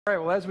All right,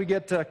 well, as we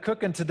get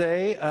cooking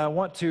today, I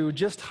want to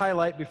just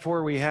highlight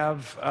before we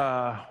have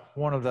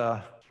one of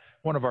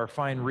our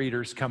fine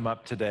readers come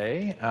up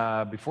today.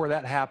 Before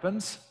that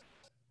happens,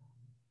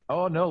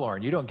 oh no,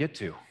 Lauren, you don't get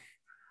to.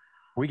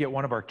 We get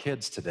one of our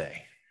kids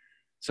today.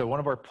 So one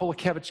of our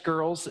Polakevich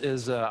girls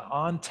is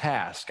on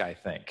task, I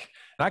think.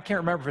 And I can't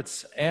remember if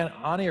it's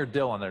Ani or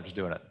Dylan that's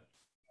doing it.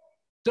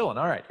 Dylan,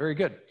 all right, very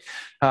good.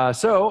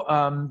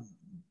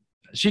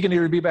 She can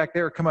either be back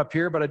there or come up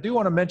here, but I do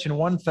want to mention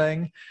one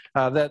thing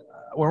that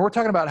when we're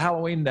talking about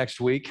Halloween next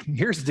week,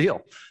 here's the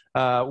deal.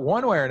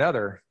 One way or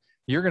another,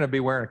 you're going to be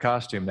wearing a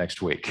costume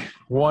next week,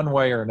 one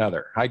way or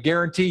another. I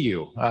guarantee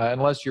you,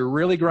 unless you're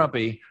really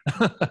grumpy,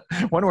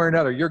 one way or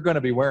another, you're going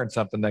to be wearing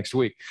something next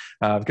week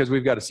because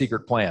we've got a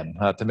secret plan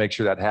to make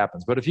sure that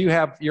happens. But if you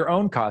have your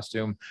own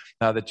costume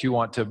that you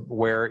want to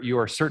wear, you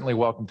are certainly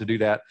welcome to do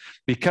that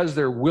because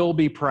there will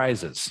be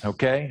prizes,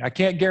 okay? I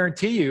can't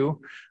guarantee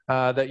you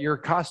that your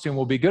costume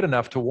will be good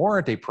enough to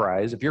warrant a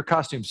prize. If your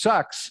costume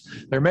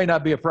sucks, there may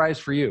not be a prize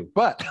for you,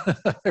 but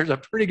there's a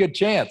pretty good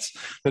chance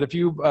that if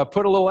you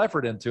put a little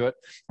effort into it,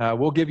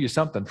 we'll give you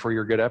something for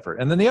your good effort.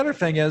 And then the other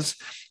thing is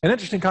an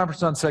interesting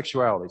conference on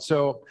sexuality.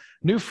 So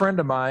new friend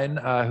of mine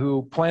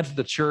who planted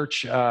the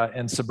church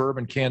in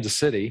suburban Kansas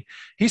City,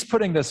 he's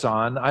putting this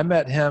on. I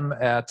met him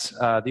at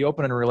the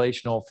Open and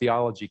Relational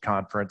Theology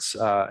Conference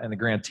in the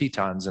Grand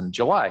Tetons in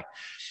July.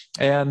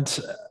 And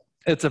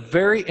it's a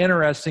very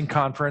interesting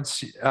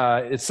conference.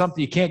 It's something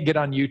you can't get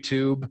on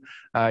YouTube.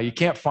 You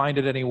can't find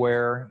it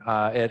anywhere.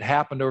 It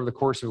happened over the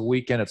course of a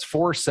weekend. It's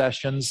 4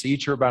 sessions.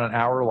 Each are about an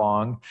hour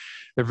long.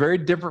 They're very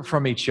different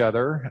from each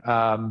other.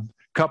 A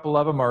couple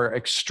of them are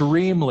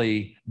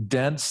extremely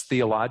dense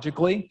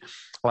theologically,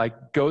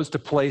 like goes to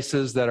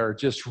places that are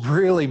just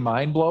really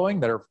mind-blowing,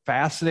 that are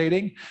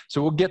fascinating.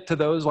 So we'll get to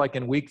those like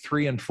in week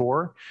 3 and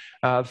 4.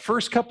 The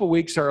first couple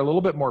weeks are a little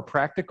bit more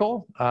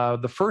practical.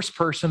 The first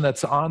person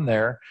that's on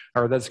there,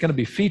 or that's going to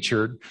be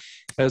featured,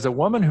 is a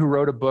woman who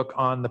wrote a book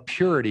on the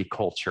purity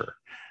culture.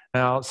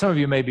 Now, some of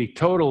you may be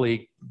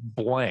totally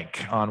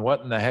blank on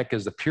what in the heck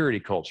is the purity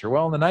culture.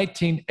 Well, in the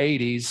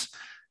 1980s,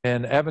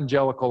 in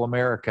evangelical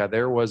America,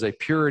 there was a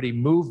purity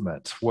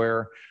movement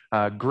where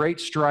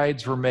great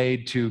strides were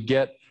made to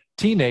get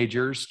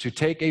teenagers to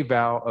take a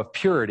vow of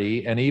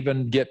purity and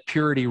even get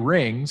purity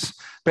rings,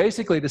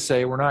 basically to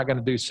say we're not going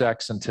to do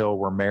sex until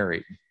we're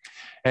married.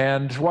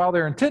 And while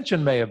their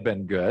intention may have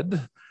been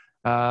good,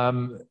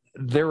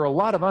 there were a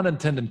lot of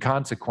unintended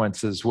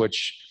consequences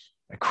which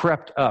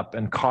crept up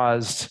and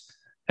caused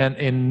an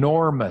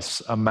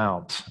enormous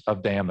amount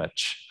of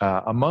damage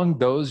among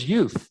those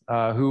youth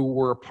who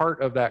were a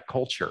part of that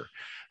culture,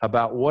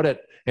 about what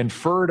it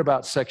inferred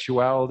about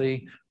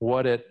sexuality,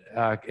 what it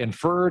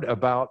inferred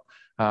about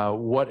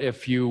what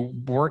if you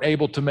weren't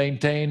able to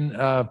maintain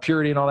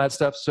purity and all that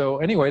stuff. So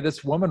anyway,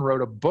 this woman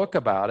wrote a book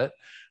about it,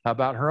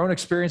 about her own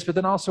experience, but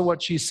then also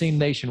what she's seen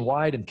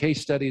nationwide and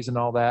case studies and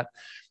all that.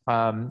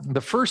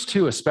 The first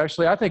 2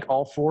 especially, I think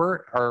all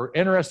 4 are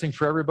interesting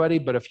for everybody,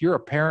 but if you're a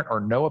parent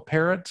or know a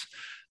parent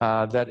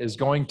that is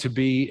going to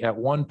be at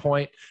one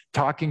point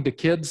talking to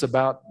kids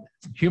about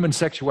human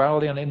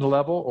sexuality on any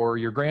level, or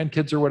your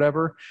grandkids or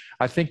whatever,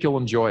 I think you'll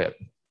enjoy it.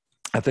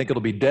 I think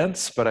it'll be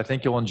dense, but I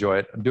think you'll enjoy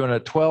it. I'm doing it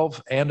at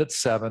 12 and at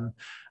 7,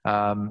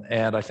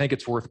 and I think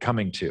it's worth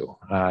coming to.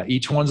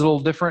 Each one's a little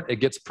different. It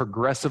gets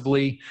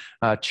progressively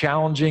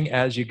challenging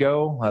as you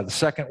go. The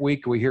second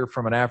week, we hear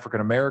from an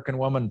African-American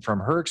woman from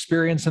her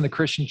experience in the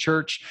Christian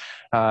church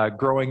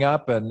growing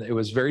up, and it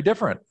was very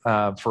different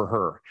for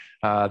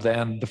her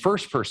than the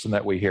first person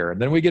that we hear.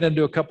 And then we get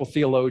into a couple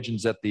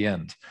theologians at the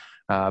end.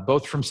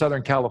 Both from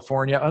Southern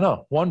California. Oh,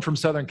 no, one from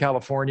Southern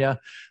California.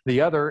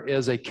 The other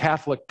is a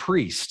Catholic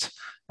priest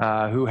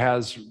who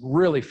has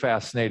really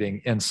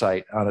fascinating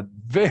insight on a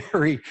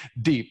very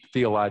deep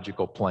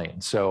theological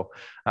plane. So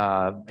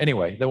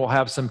anyway, then we'll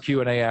have some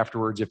Q&A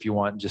afterwards if you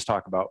want, and just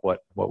talk about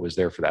what was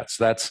there for that.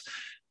 So that's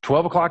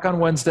 12 o'clock on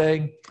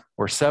Wednesday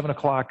or 7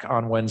 o'clock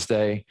on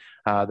Wednesday.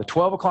 The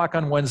 12 o'clock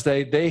on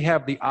Wednesday, they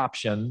have the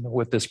option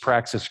with this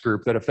Praxis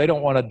group that if they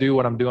don't want to do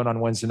what I'm doing on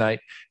Wednesday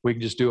night, we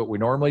can just do what we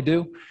normally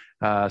do.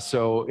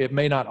 So it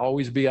may not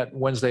always be at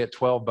Wednesday at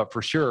 12, but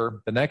for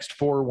sure, the next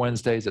 4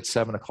 Wednesdays at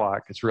 7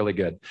 o'clock, it's really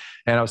good.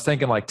 And I was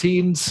thinking like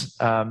teens,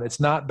 it's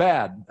not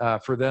bad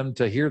for them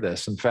to hear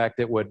this. In fact,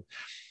 it would,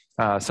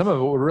 some of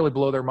it would really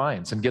blow their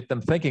minds and get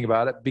them thinking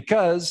about it,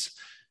 because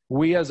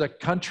we as a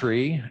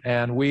country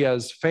and we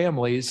as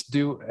families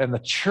do, and the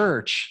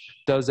church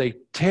does a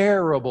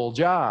terrible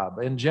job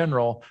in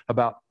general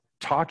about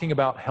talking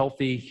about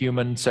healthy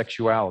human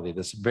sexuality,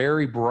 this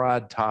very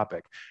broad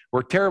topic.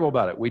 We're terrible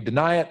about it. We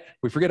deny it.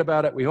 We forget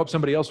about it. We hope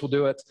somebody else will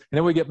do it. And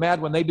then we get mad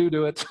when they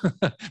do it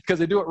because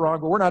they do it wrong,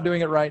 but we're not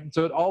doing it right. And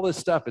so all this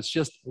stuff, it's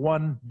just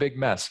one big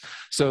mess.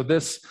 So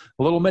this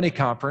little mini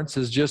conference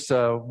is just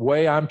a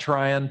way I'm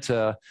trying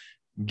to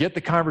get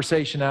the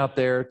conversation out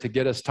there to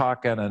get us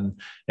talking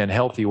in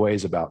healthy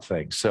ways about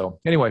things. So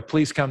anyway,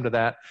 please come to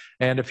that.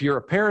 And if you're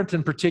a parent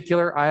in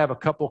particular, I have a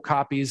couple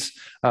copies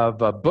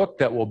of a book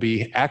that will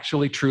be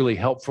actually truly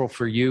helpful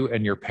for you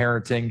and your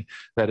parenting,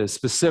 that is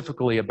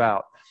specifically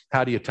about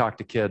how do you talk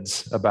to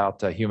kids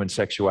about human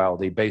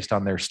sexuality based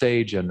on their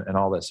stage and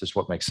all this is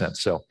what makes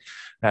sense. So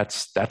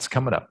that's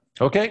coming up.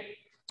 Okay.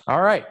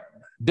 All right.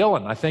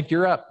 Dylan, I think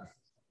you're up.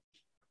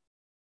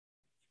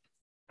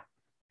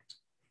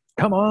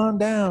 Come on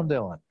down,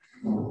 Dylan.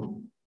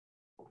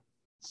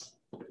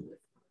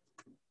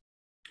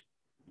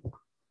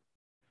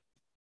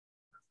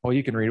 Well,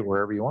 you can read it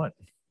wherever you want.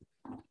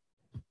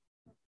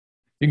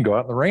 You can go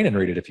out in the rain and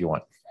read it if you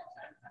want.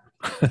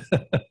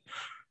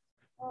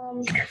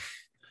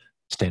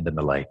 Stand in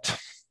the light.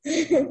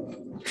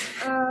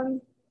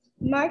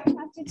 Mark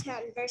chapter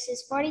 10,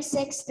 verses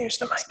 46 through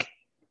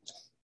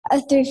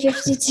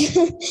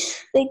 52.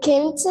 They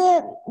came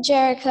to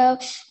Jericho,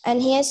 and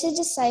he and his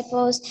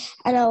disciples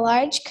and a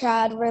large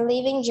crowd were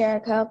leaving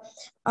Jericho.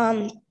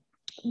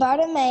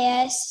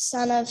 Bartimaeus,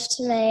 son of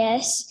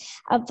Timaeus,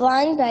 a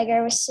blind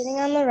beggar, was sitting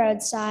on the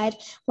roadside.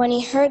 When he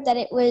heard that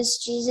it was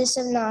Jesus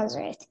of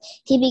Nazareth,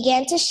 he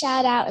began to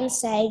shout out and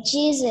say,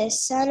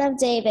 "Jesus, son of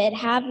David,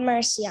 have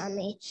mercy on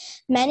me."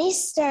 Many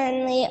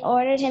sternly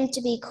ordered him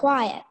to be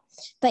quiet,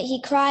 but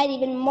he cried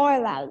even more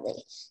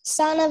loudly,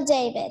 "Son of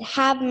David,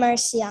 have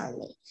mercy on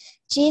me."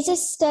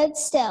 Jesus stood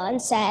still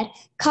and said,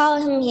 "Call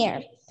him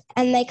here."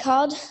 And they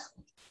called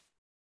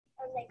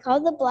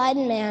the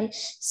blind man,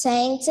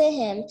 saying to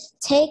him,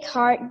 "Take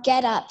heart,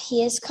 get up,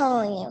 he is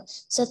calling you."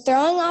 So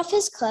throwing off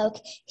his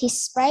cloak, he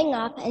sprang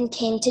up and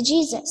came to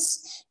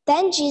Jesus.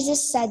 Then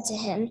Jesus said to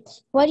him,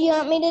 "What do you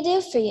want me to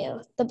do for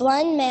you?" The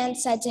blind man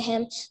said to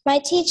him, "My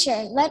teacher,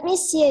 let me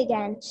see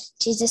again."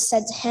 Jesus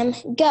said to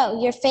him, "Go,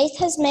 your faith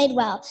has made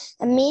well."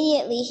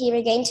 Immediately he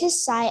regained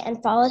his sight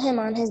and followed him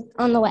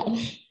on the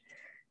way.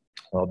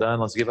 Well done.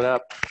 Let's give it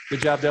up.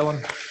 Good job,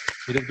 Dylan.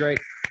 You did great.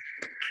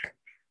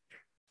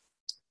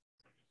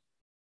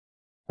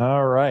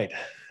 All right.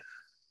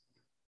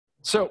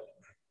 So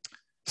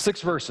 6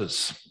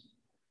 verses.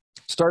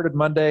 Started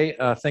Monday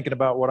thinking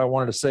about what I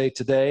wanted to say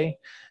today,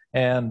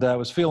 and I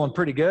was feeling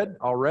pretty good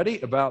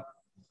already about,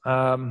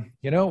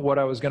 what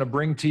I was going to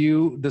bring to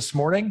you this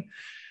morning.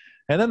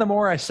 And then the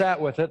more I sat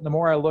with it, and the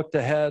more I looked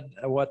ahead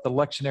at what the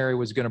lectionary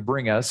was going to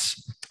bring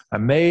us, I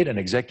made an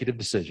executive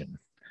decision.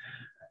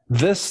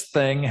 This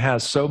thing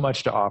has so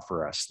much to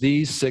offer us.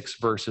 These 6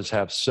 verses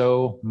have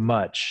so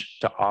much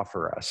to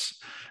offer us.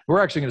 We're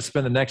actually going to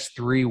spend the next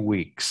 3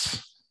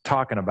 weeks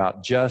talking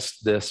about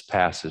just this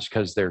passage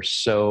because there's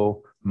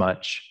so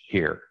much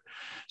here.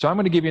 So I'm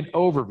going to give you an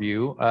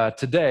overview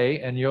today,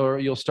 and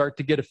you'll start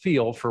to get a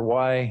feel for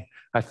why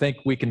I think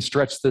we can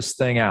stretch this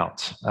thing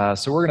out.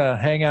 So we're going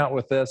to hang out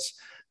with this.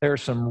 There are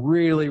some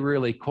really,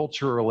 really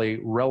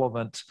culturally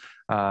relevant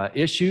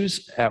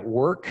issues at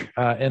work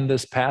in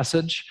this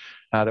passage.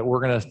 That we're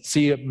going to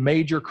see a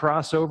major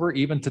crossover.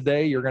 Even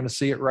today, you're going to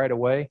see it right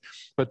away.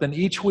 But then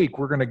each week,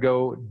 we're going to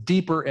go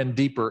deeper and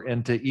deeper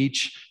into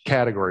each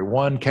category,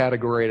 one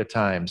category at a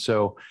time.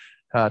 So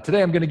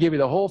today, I'm going to give you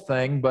the whole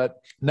thing. But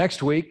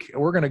next week,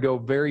 we're going to go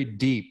very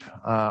deep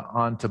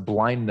onto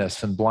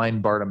blindness and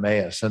blind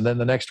Bartimaeus. And then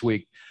the next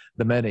week,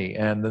 the many.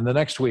 And then the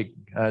next week,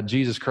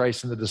 Jesus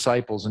Christ and the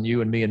disciples, and you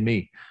and me and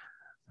me.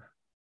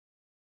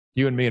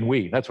 You and me and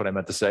we. That's what I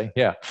meant to say.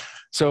 Yeah.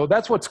 So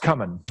that's what's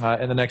coming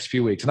in the next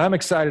few weeks. And I'm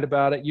excited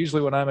about it.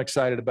 Usually when I'm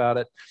excited about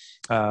it,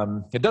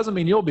 it doesn't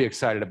mean you'll be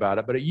excited about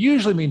it, but it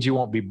usually means you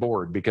won't be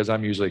bored because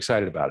I'm usually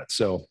excited about it.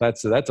 So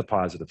that's a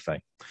positive thing.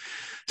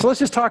 So let's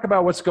just talk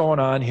about what's going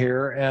on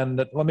here.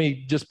 And let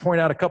me just point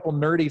out a couple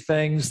nerdy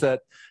things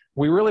that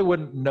we really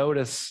wouldn't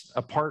notice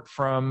apart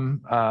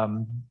from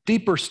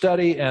deeper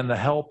study and the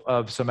help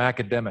of some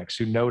academics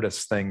who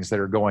notice things that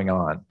are going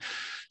on.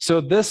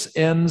 So this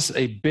ends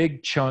a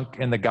big chunk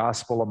in the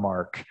Gospel of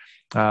Mark,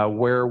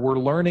 where we're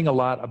learning a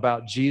lot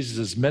about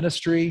Jesus'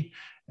 ministry,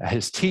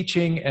 his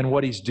teaching, and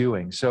what he's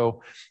doing.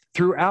 So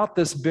throughout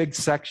this big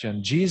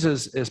section,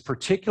 Jesus is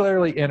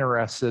particularly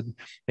interested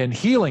in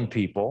healing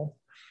people,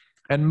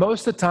 and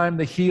most of the time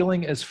the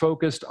healing is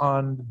focused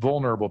on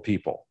vulnerable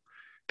people,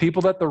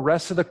 people that the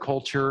rest of the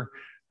culture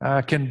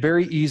can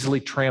very easily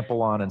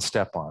trample on and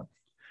step on.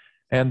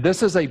 And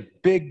this is a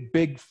big,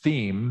 big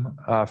theme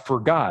for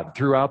God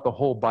throughout the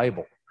whole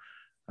Bible,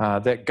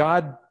 that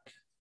God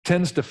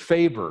tends to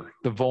favor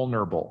the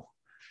vulnerable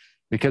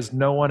because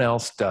no one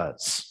else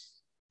does,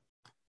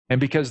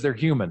 and because they're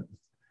human.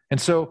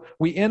 And so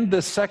we end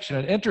this section,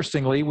 and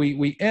interestingly,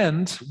 we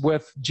end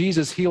with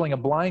Jesus healing a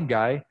blind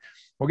guy.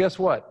 Well, guess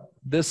what?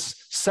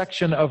 This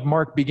section of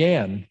Mark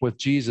began with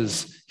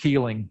Jesus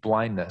healing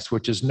blindness,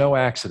 which is no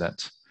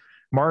accident.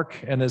 Mark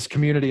and his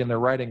community, and they're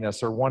writing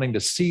this, are wanting to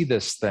see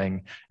this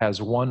thing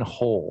as one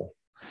whole.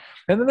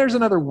 And then there's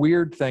another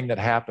weird thing that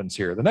happens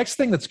here. The next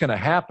thing that's going to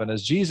happen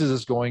is Jesus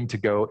is going to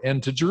go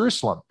into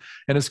Jerusalem,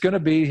 and it's going to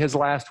be his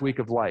last week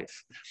of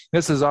life.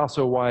 This is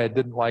also why I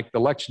didn't like the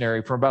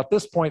lectionary from about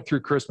this point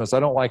through Christmas. I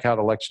don't like how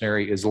the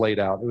lectionary is laid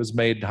out. It was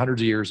made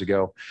hundreds of years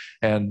ago,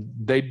 and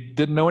they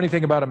didn't know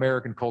anything about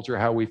American culture,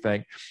 how we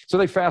think. So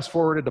they fast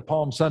forwarded to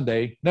Palm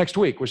Sunday next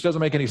week, which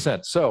doesn't make any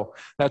sense. So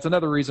that's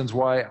another reason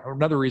why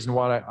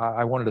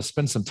I wanted to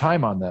spend some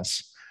time on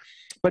this.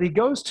 But he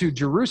goes to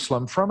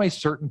Jerusalem from a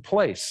certain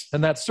place,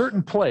 and that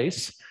certain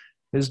place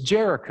is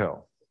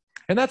Jericho.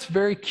 And that's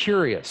very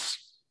curious.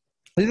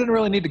 He didn't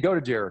really need to go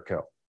to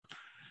Jericho.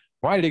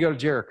 Why did he go to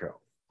Jericho?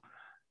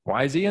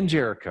 Why is he in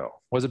Jericho?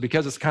 Was it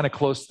because it's kind of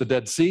close to the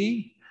Dead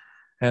Sea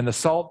and the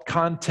salt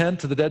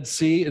content of the Dead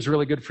Sea is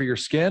really good for your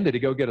skin? Did he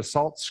go get a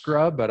salt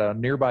scrub at a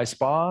nearby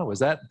spa? Was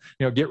that,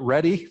 get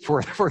ready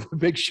for the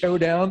big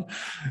showdown?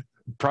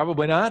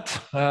 Probably not.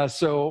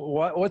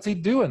 So what's he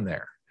doing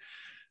there?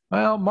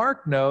 Well,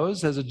 Mark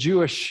knows as a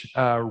Jewish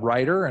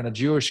writer and a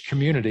Jewish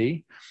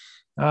community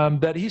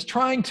that he's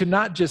trying to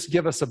not just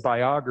give us a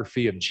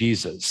biography of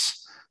Jesus,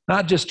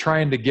 not just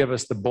trying to give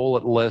us the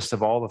bullet list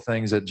of all the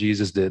things that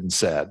Jesus did and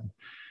said.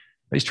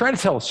 But he's trying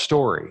to tell a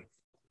story,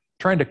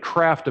 trying to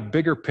craft a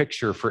bigger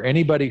picture for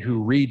anybody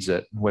who reads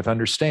it with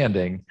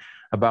understanding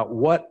about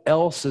what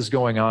else is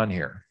going on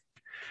here.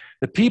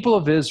 The people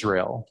of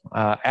Israel,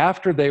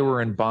 after they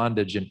were in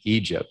bondage in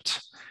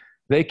Egypt,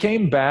 they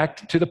came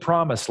back to the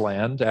promised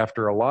land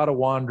after a lot of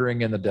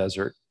wandering in the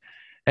desert.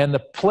 And the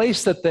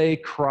place that they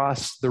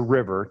crossed the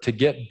river to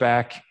get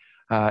back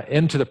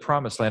into the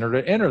promised land or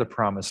to enter the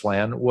promised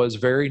land was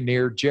very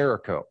near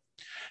Jericho.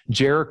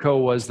 Jericho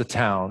was the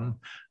town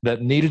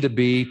that needed to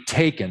be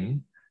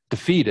taken,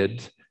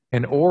 defeated,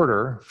 in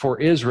order for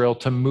Israel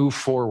to move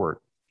forward.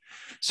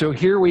 So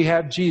here we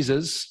have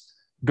Jesus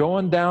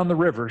going down the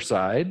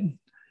riverside,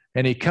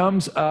 and he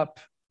comes up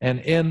and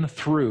in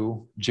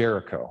through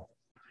Jericho.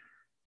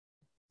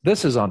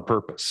 This is on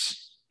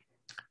purpose.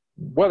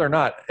 Whether or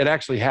not it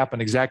actually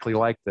happened exactly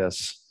like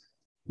this,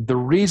 the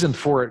reason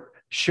for it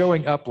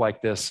showing up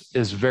like this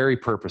is very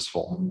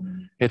purposeful.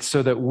 It's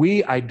so that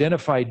we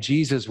identify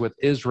Jesus with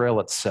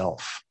Israel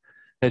itself,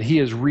 that he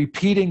is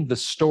repeating the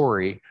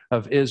story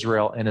of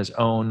Israel in his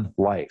own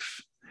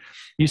life.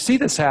 You see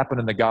this happen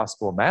in the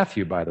Gospel of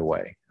Matthew, by the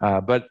way,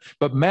 but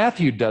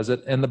Matthew does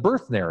it in the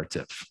birth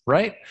narrative,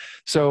 right?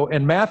 So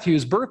in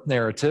Matthew's birth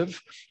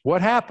narrative,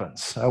 what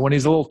happens? When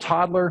he's a little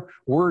toddler,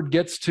 word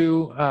gets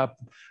to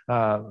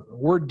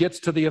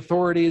the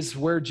authorities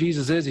where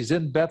Jesus is. He's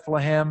in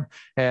Bethlehem,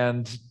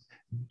 and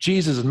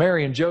Jesus and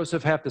Mary and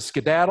Joseph have to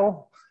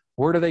skedaddle.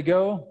 Where do they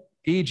go?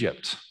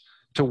 Egypt,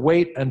 to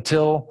wait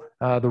until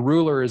the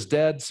ruler is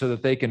dead so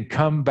that they can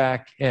come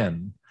back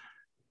in.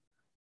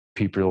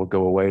 People will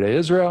go away to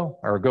Israel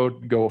or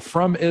go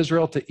from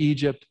Israel to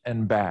Egypt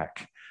and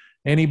back.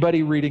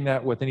 Anybody reading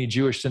that with any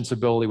Jewish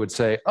sensibility would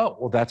say, oh,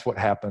 well, that's what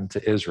happened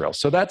to Israel.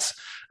 So that's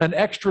an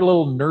extra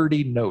little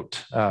nerdy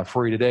note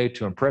for you today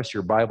to impress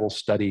your Bible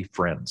study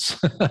friends.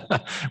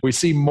 We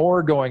see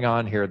more going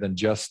on here than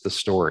just the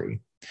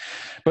story.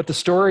 But the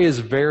story is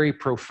very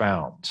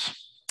profound.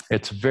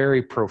 It's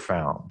very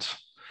profound.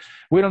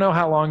 We don't know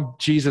how long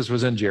Jesus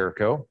was in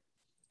Jericho.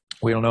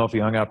 We don't know if he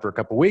hung out for a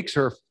couple of weeks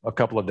or a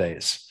couple of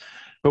days.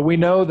 But we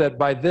know that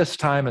by this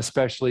time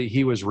especially,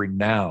 he was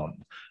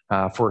renowned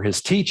for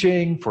his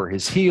teaching, for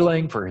his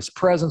healing, for his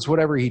presence,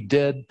 whatever he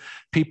did.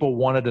 People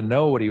wanted to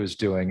know what he was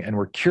doing and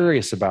were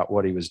curious about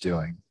what he was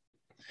doing.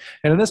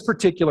 And in this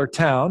particular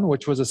town,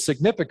 which was a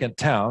significant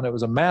town, it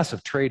was a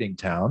massive trading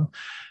town,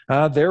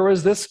 there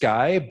was this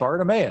guy,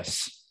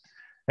 Bartimaeus.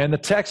 And the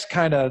text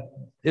kind of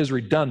is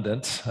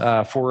redundant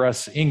for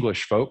us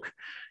English folk,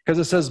 because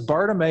it says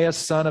Bartimaeus,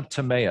 son of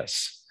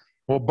Timaeus.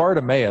 Well,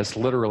 Bartimaeus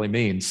literally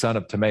means son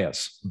of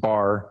Timaeus,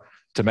 Bar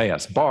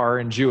Timaeus. Bar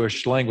in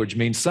Jewish language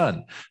means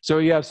son. So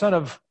you have son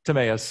of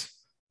Timaeus,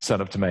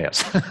 son of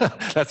Timaeus.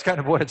 That's kind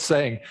of what it's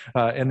saying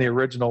in the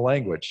original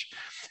language.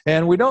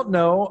 And we don't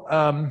know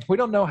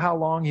how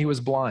long he was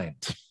blind.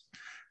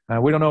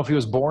 We don't know if he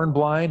was born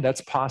blind.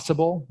 That's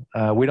possible.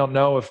 We don't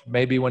know if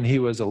maybe when he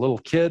was a little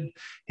kid,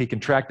 he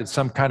contracted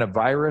some kind of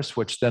virus,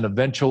 which then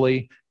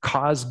eventually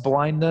caused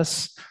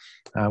blindness.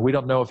 We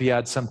don't know if he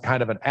had some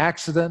kind of an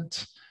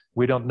accident.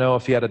 We don't know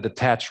if he had a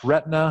detached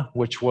retina,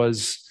 which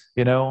was,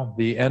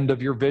 the end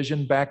of your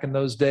vision back in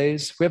those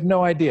days. We have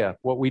no idea.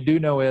 What we do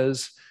know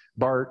is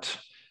Bart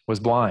was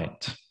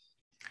blind.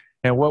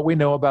 And what we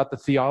know about the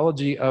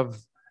theology of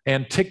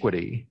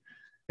antiquity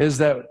is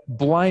that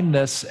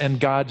blindness and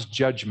God's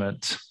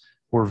judgment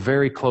were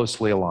very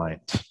closely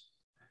aligned.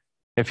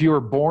 If you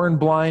were born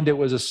blind, it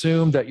was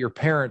assumed that your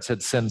parents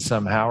had sinned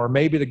somehow, or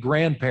maybe the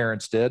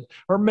grandparents did,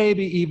 or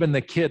maybe even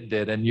the kid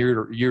did in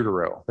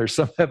utero. There's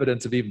some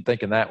evidence of even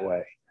thinking that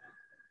way.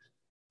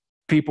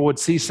 People would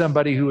see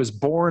somebody who was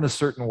born a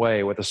certain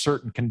way with a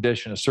certain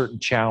condition, a certain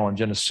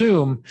challenge, and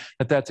assume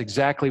that that's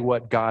exactly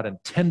what God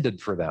intended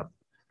for them.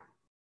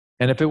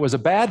 And if it was a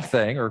bad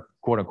thing, or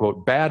quote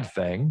unquote bad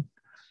thing,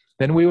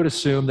 then we would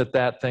assume that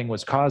that thing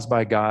was caused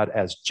by God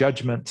as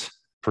judgment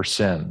for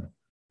sin.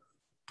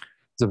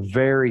 It's a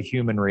very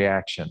human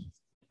reaction.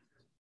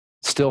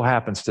 Still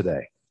happens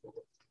today.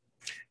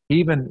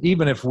 Even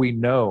if we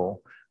know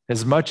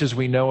as much as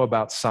we know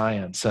about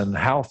science and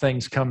how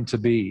things come to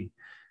be,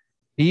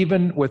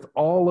 even with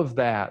all of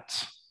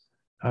that,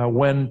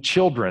 when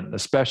children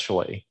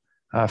especially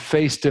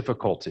face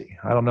difficulty,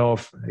 I don't know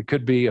if it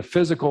could be a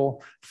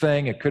physical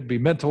thing, it could be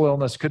mental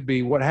illness, could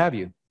be what have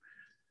you.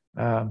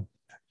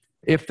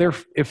 If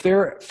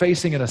they're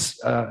facing an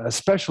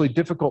especially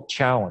difficult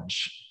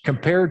challenge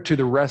compared to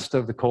the rest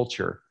of the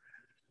culture,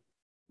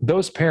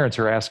 those parents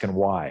are asking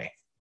why.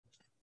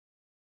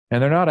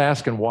 And they're not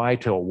asking why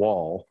to a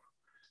wall.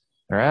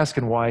 They're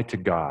asking why to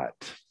God.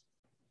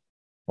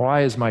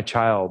 Why is my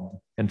child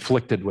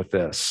inflicted with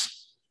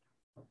this?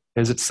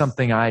 Is it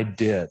something I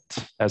did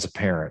as a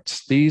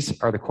parent?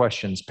 These are the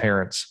questions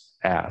parents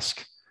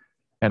ask.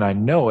 And I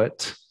know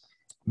it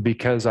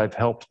because I've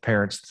helped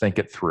parents think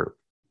it through.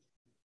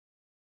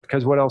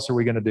 Because what else are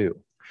we going to do?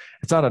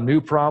 It's not a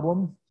new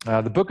problem.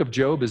 The book of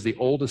Job is the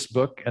oldest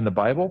book in the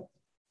Bible.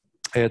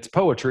 It's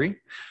poetry,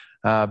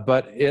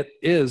 but it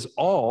is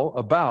all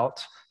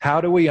about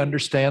how do we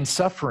understand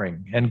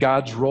suffering and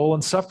God's role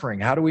in suffering?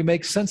 How do we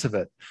make sense of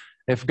it?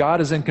 If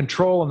God is in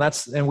control,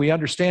 and we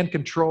understand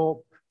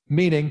control,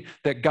 meaning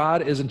that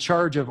God is in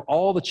charge of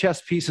all the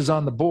chess pieces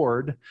on the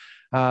board,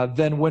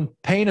 then when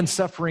pain and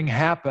suffering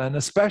happen,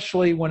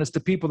 especially when it's to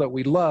people that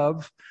we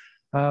love,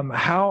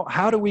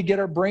 how do we get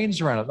our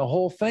brains around it? The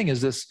whole thing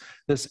is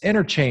this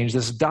interchange,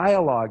 this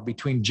dialogue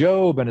between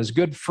Job and his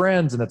good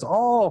friends, and it's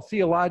all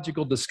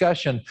theological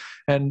discussion.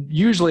 And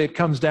usually it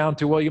comes down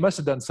to, well, you must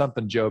have done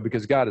something, Job,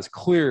 because God is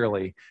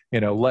clearly,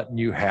 letting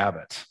you have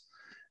it.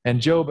 And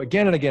Job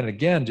again and again and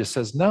again just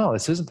says, no,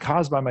 this isn't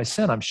caused by my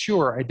sin. I'm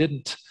sure I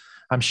didn't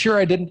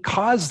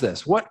cause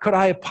this. What could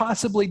I have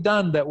possibly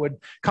done that would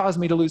cause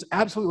me to lose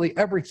absolutely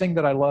everything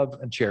that I love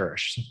and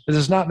cherish? This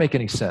does not make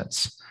any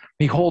sense.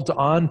 He holds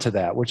on to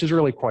that, which is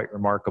really quite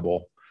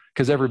remarkable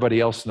because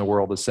everybody else in the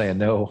world is saying,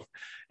 no,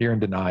 you're in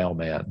denial,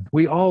 man.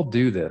 We all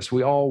do this.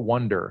 We all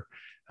wonder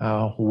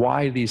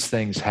why these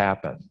things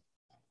happen.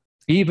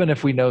 Even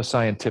if we know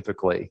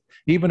scientifically,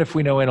 even if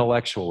we know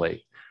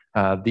intellectually,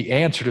 the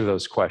answer to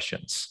those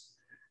questions,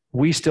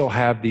 we still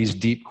have these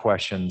deep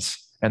questions,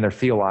 and they're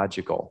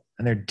theological,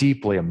 and they're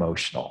deeply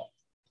emotional.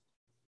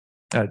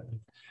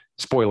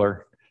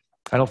 Spoiler,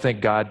 I don't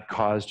think God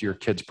caused your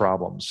kids'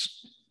 problems.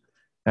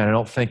 And I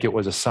don't think it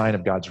was a sign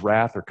of God's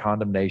wrath or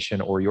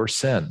condemnation or your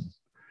sin.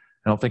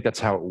 I don't think that's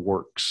how it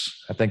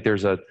works. I think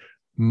there's a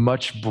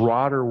much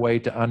broader way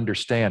to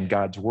understand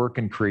God's work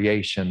in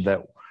creation,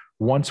 that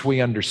once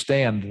we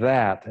understand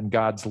that and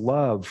God's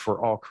love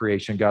for all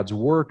creation, God's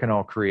work in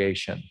all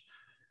creation,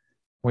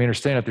 we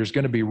understand that there's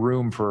going to be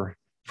room for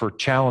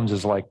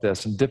challenges like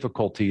this and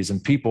difficulties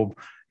and people,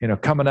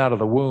 coming out of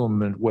the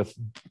womb and with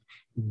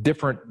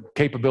different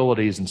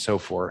capabilities and so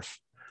forth.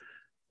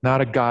 Not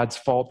a God's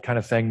fault kind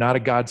of thing, not a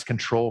God's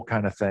control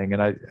kind of thing.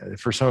 And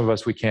for some of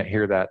us, we can't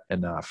hear that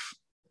enough.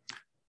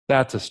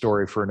 That's a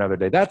story for another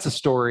day. That's a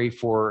story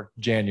for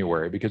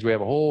January, because we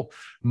have a whole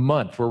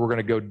month where we're going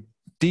to go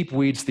deep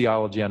weeds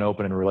theology on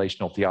open and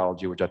relational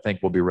theology, which I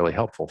think will be really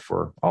helpful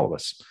for all of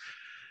us.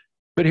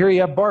 But here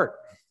you have Bart,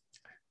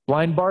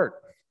 blind Bart.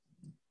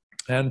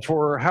 And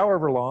for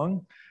however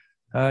long,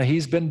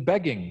 he's been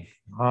begging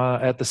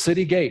at the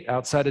city gate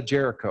outside of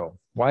Jericho.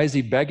 Why is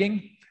he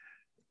begging?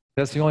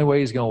 That's the only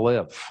way he's going to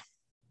live.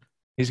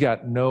 He's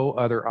got no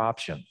other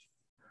option.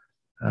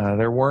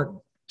 There weren't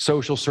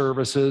social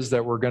services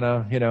that were going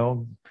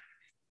to,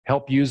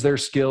 help use their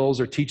skills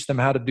or teach them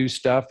how to do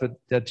stuff.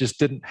 That just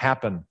didn't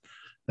happen.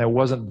 That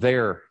wasn't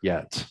there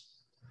yet.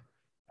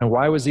 And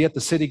why was he at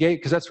the city gate?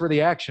 Because that's where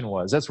the action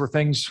was. That's where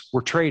things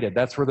were traded.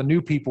 That's where the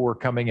new people were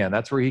coming in.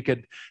 That's where he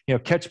could,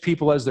 catch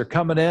people as they're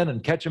coming in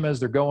and catch them as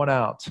they're going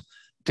out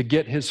to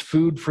get his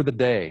food for the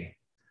day.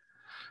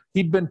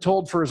 He'd been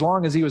told for as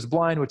long as he was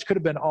blind, which could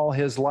have been all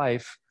his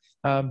life,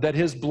 that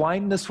his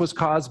blindness was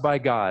caused by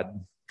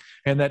God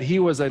and that he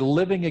was a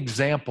living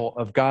example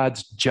of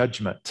God's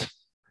judgment.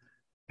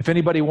 If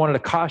anybody wanted a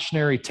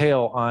cautionary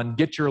tale on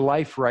get your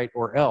life right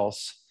or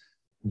else,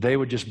 they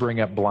would just bring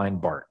up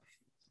blind Bart.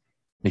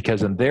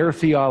 Because in their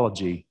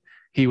theology,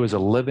 he was a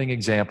living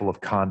example of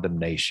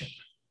condemnation.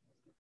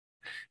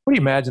 What do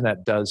you imagine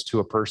that does to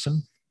a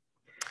person?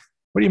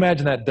 What do you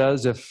imagine that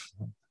does if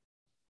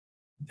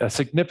a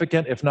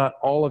significant, if not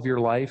all of your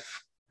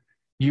life,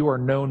 you are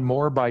known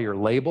more by your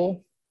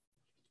label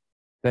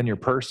than your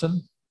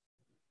person?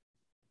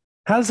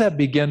 How does that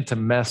begin to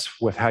mess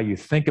with how you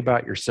think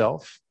about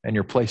yourself and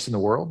your place in the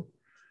world?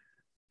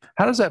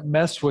 How does that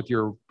mess with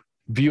your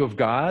view of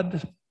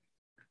God,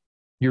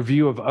 your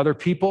view of other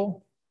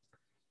people,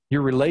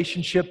 your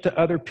relationship to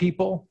other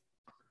people,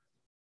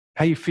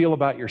 how you feel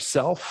about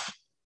yourself?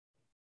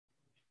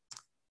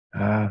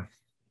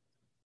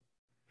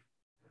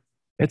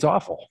 It's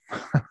awful.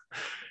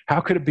 How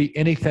could it be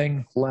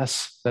anything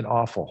less than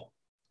awful?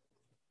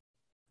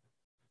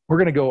 We're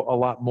going to go a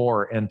lot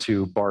more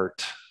into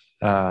Bart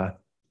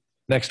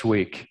next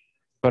week,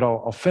 but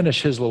I'll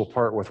finish his little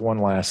part with one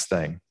last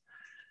thing.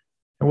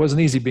 It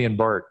wasn't easy being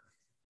Bart.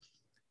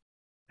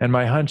 And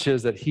my hunch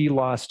is that he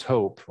lost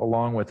hope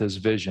along with his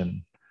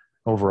vision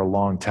over a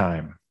long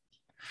time.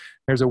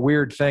 There's a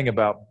weird thing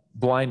about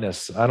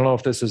blindness. I don't know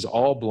if this is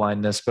all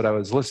blindness, but I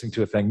was listening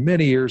to a thing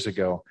many years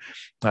ago,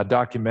 a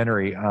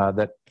documentary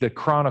that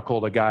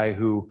chronicled a guy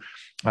who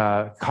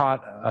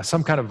caught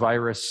some kind of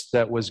virus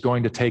that was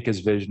going to take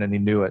his vision, and he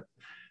knew it.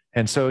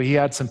 And so he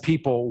had some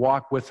people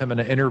walk with him and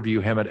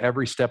interview him at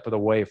every step of the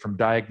way, from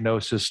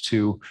diagnosis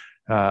to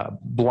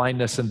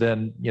blindness, and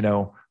then,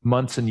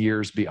 months and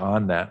years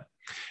beyond that.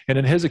 And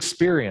in his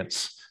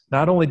experience,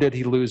 not only did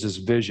he lose his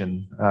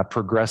vision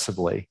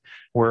progressively,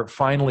 where it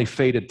finally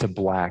faded to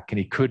black and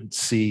he couldn't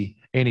see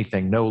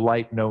anything, no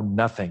light, no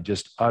nothing,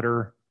 just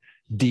utter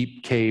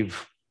deep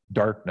cave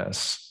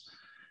darkness.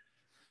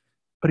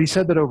 But he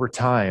said that over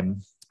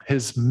time,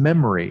 his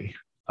memory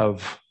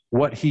of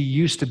what he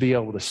used to be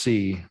able to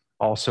see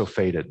also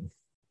faded.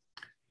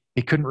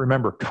 He couldn't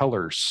remember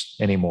colors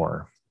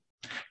anymore,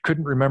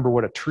 couldn't remember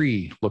what a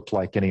tree looked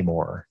like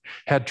anymore,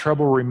 had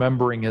trouble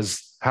remembering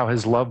how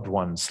his loved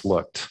ones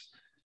looked.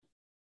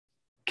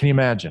 Can you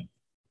imagine?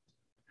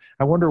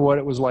 I wonder what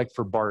it was like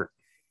for Bart.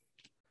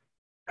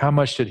 How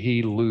much did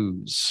he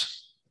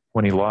lose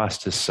when he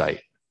lost his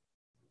sight?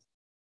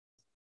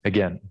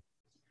 Again,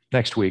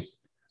 next week,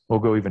 we'll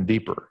go even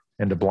deeper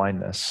into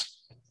blindness,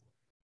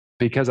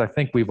 because I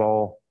think we've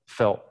all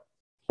felt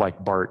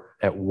like Bart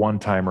at one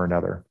time or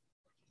another,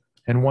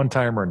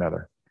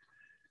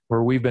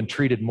 where we've been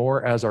treated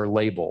more as our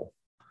label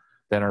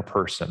than our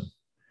person,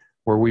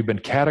 where we've been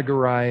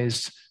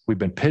categorized, we've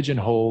been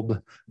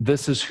pigeonholed.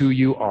 This is who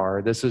you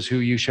are. This is who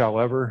you shall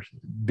ever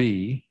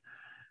be.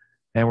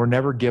 And we're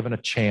never given a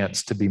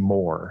chance to be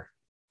more.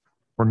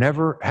 We're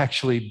never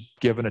actually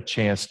given a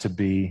chance to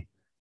be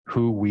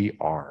who we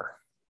are.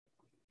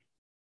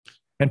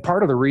 And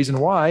part of the reason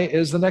why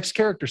is the next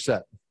character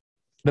set,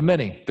 the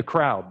many, the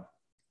crowd,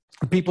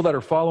 the people that are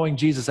following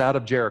Jesus out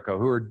of Jericho,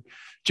 who are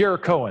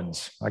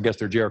Jerichoans. I guess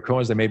they're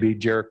Jerichoans. They may be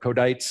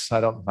Jerichodites.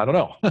 I don't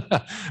know.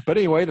 But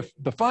anyway,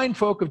 the fine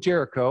folk of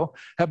Jericho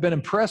have been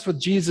impressed with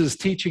Jesus'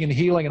 teaching and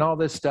healing and all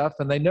this stuff,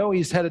 and they know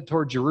he's headed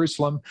toward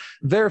Jerusalem.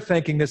 They're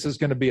thinking this is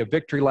going to be a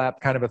victory lap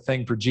kind of a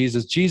thing for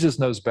Jesus. Jesus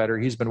knows better.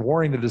 He's been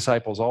warning the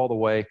disciples all the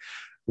way.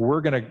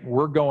 We're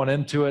going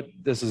into it.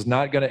 This is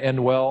not going to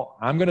end well.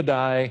 I'm going to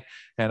die.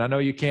 And I know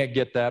you can't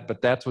get that,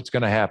 but that's what's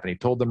going to happen. He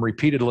told them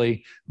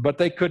repeatedly, but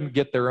they couldn't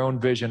get their own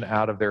vision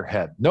out of their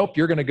head. Nope,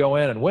 you're going to go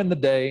in and win the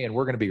day, and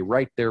we're going to be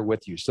right there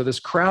with you. So this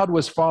crowd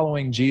was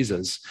following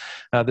Jesus.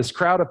 This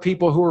crowd of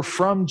people who were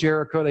from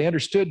Jericho, they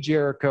understood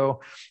Jericho.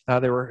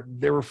 They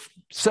were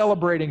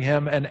celebrating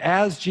him. And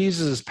as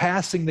Jesus is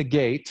passing the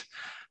gate,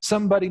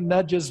 somebody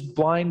nudges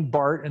blind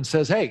Bart and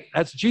says, "Hey,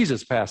 that's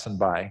Jesus passing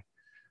by."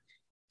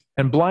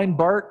 And blind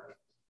Bart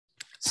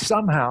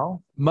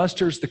somehow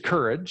musters the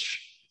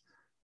courage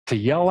to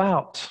yell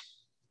out,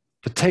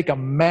 to take a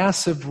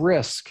massive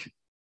risk.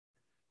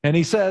 And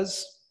he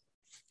says,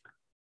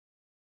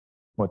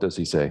 what does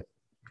he say?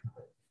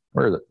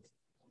 Where is it?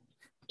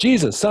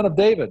 "Jesus, Son of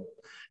David,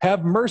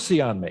 have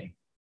mercy on me.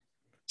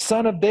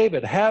 Son of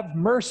David, have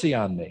mercy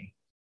on me."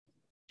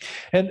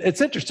 And it's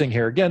interesting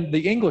here. Again,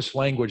 the English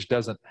language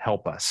doesn't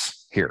help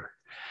us here.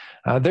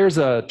 There's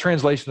a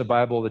translation of the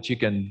Bible that you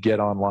can get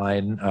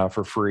online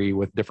for free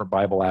with different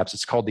Bible apps.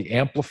 It's called the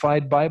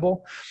Amplified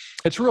Bible.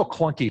 It's real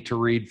clunky to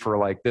read for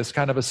like this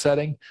kind of a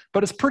setting,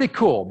 but it's pretty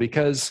cool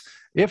because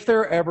if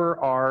there ever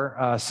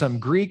are some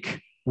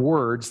Greek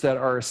words that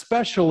are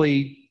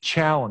especially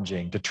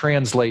challenging to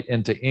translate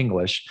into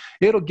English,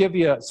 it'll give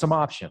you some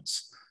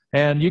options.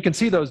 And you can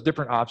see those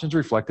different options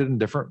reflected in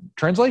different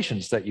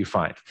translations that you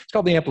find. It's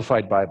called the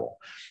Amplified Bible.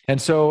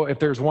 And so if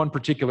there's one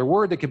particular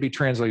word that could be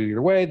translated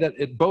either way,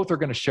 both are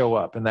going to show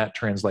up in that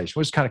translation,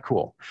 which is kind of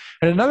cool.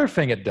 And another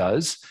thing it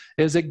does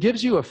is it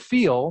gives you a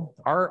feel.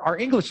 Our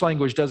English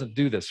language doesn't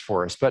do this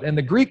for us, but in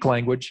the Greek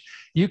language,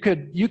 you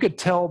could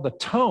tell the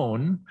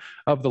tone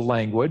of the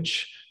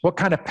language, what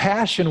kind of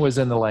passion was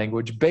in the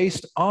language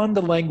based on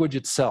the language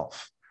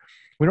itself.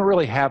 We don't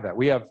really have that.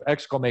 We have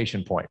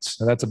exclamation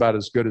points, and that's about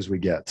as good as we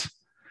get.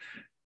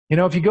 You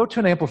know, if you go to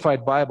an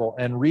Amplified Bible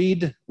and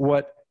read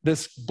what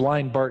this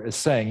blind Bart is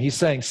saying, he's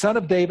saying, "Son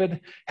of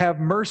David, have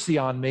mercy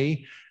on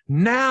me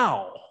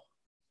now,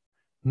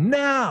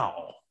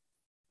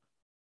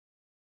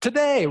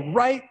 today,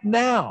 right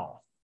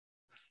now."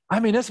 I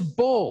mean, it's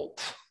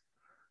bold.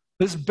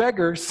 This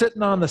beggar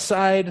sitting on the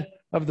side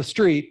of the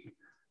street,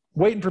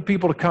 waiting for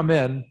people to come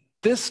in.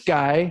 This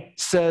guy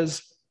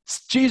says,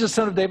 "Jesus,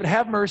 Son of David,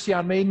 have mercy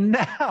on me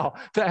now,"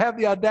 to have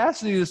the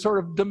audacity to sort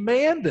of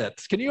demand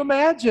it. Can you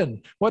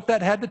imagine what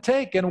that had to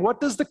take? And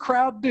what does the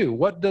crowd do?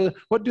 What do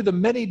the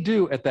many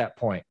do at that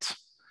point?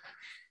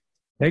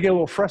 They get a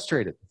little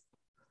frustrated.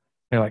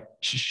 They're like,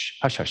 "Shh,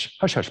 hush, hush,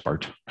 hush, hush,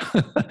 Bart.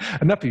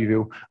 Enough of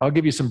you. I'll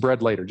give you some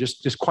bread later.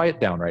 Just quiet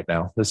down right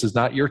now. This is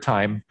not your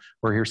time.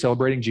 We're here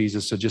celebrating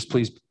Jesus, so just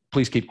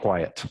please keep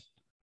quiet."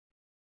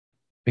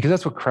 Because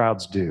that's what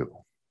crowds do.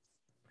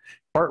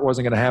 Bart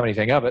wasn't going to have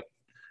anything of it.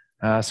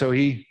 So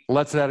he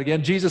lets it out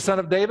again. "Jesus, Son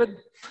of David,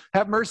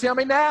 have mercy on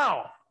me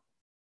now."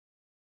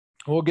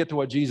 We'll get to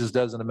what Jesus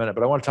does in a minute,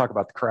 but I want to talk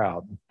about the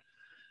crowd,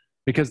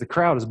 because the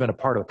crowd has been a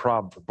part of the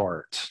problem for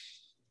Bart.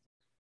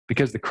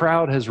 Because the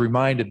crowd has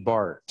reminded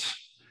Bart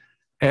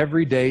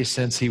every day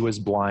since he was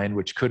blind,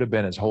 which could have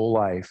been his whole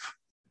life,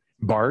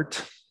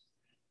 "Bart,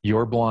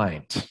 you're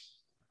blind.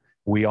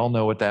 We all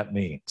know what that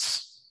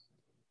means.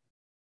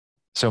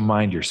 So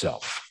mind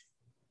yourself,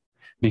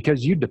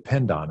 because you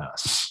depend on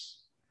us.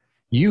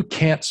 You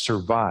can't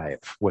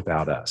survive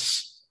without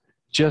us.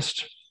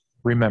 Just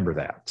remember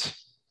that."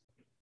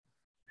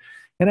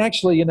 And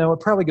actually, it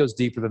probably goes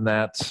deeper than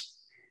that.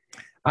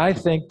 I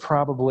think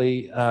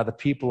probably the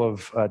people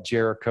of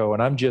Jericho,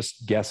 and I'm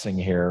just guessing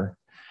here,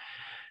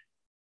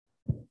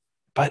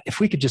 but if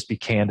we could just be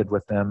candid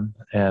with them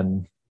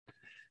and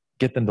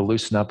get them to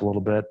loosen up a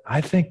little bit,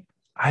 I think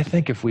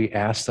if we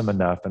ask them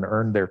enough and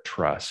earn their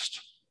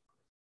trust,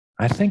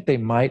 I think they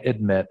might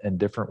admit in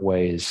different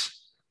ways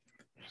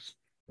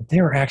that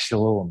they were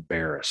actually a little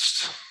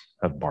embarrassed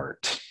of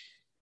Bart.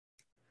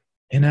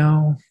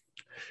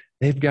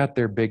 They've got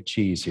their big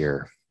cheese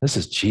here. This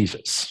is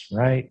Jesus,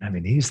 right? I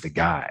mean, he's the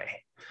guy.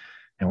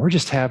 And we're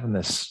just having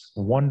this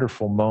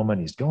wonderful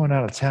moment. He's going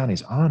out of town.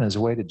 He's on his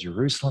way to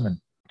Jerusalem. And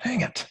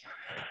dang it,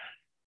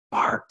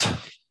 Bart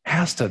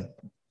has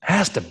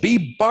to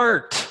be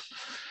Bart.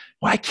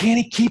 Why can't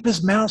he keep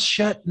his mouth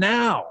shut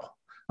now?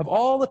 Of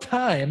all the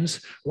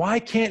times, why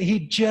can't he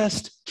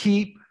just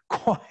keep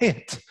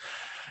quiet?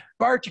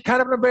 Bart, you're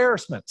kind of an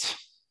embarrassment.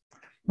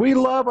 We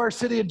love our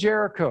city of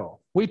Jericho.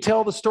 We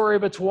tell the story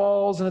of its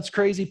walls and its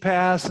crazy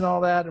past and all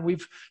that, and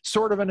we've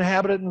sort of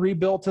inhabited and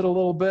rebuilt it a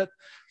little bit.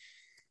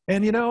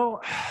 And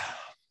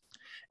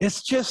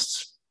it's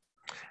just,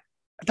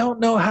 I don't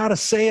know how to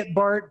say it,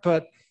 Bart,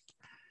 but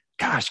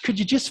gosh, could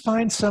you just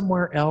find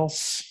somewhere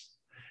else?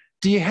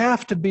 Do you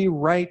have to be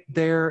right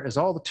there as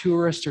all the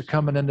tourists are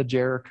coming into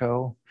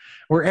Jericho,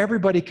 where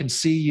everybody can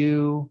see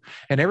you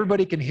and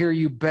everybody can hear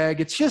you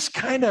beg? It just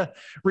kind of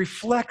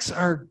reflects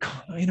our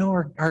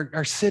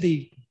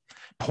city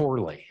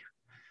poorly.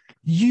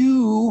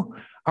 You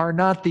are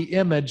not the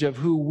image of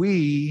who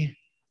we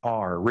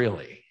are,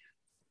 really.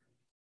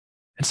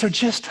 And so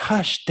just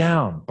hush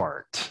down,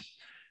 Bart.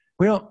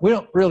 We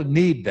don't really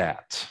need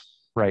that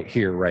right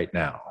here, right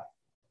now.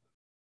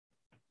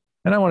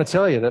 And I want to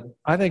tell you that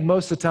I think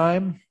most of the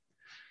time,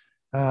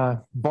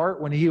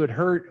 Bart, when he had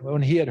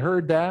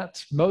heard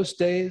that, most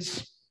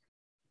days,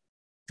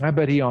 I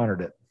bet he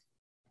honored it.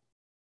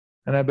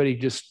 And I bet he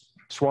just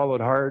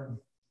swallowed hard,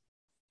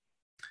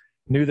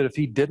 knew that if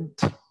he didn't,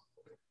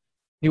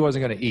 he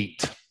wasn't going to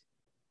eat.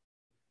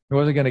 He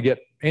wasn't going to get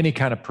any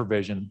kind of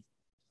provision.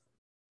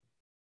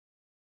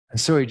 And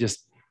so he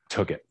just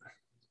took it.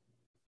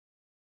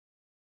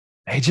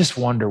 I just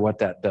wonder what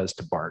that does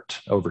to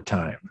Bart over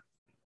time.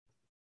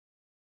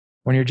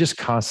 When you're just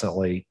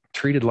constantly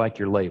treated like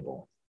your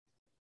label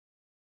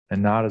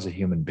and not as a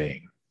human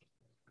being.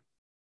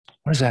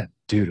 What does that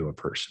do to a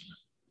person?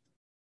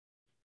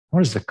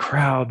 What is the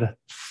crowd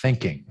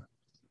thinking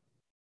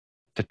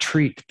to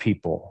treat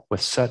people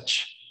with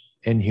such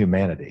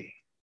inhumanity?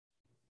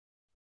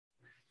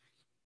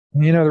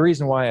 The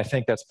reason why I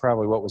think that's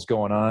probably what was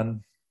going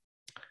on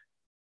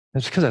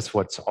is because that's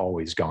what's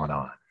always gone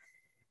on.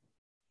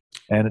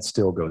 And it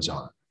still goes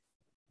on.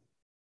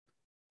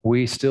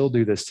 We still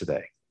do this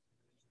today.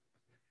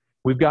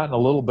 We've gotten a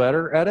little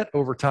better at it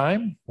over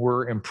time.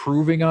 We're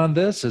improving on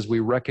this as we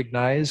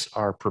recognize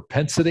our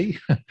propensity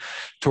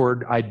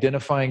toward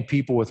identifying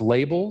people with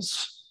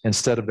labels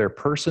instead of their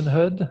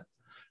personhood,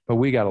 but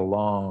we got a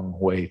long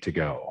way to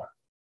go.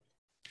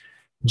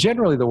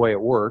 Generally, the way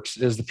it works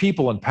is the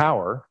people in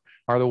power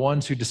are the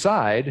ones who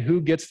decide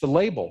who gets the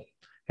label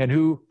and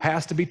who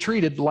has to be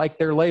treated like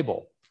their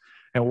label.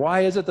 And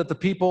why is it that the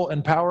people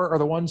in power are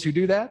the ones who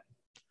do that?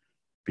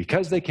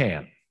 Because they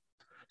can.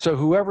 So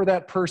whoever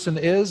that person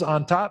is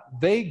on top,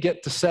 they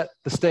get to set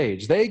the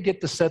stage. They get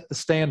to set the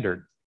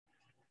standard,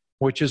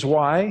 which is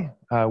why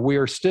we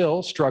are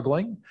still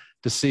struggling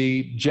to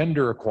see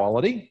gender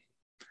equality.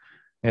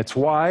 It's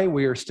why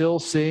we are still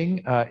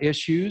seeing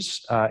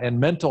issues in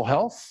mental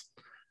health,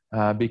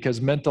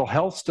 because mental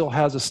health still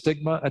has a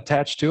stigma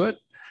attached to it.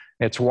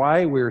 It's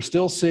why we're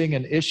still seeing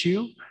an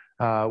issue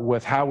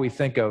with how we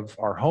think of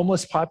our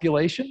homeless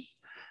population.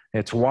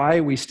 It's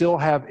why we still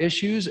have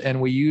issues and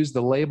we use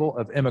the label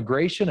of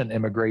immigration and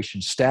immigration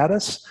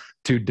status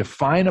to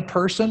define a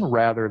person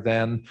rather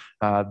than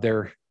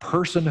their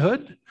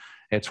personhood.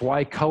 It's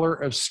why color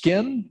of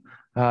skin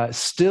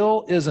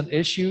still is an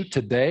issue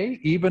today,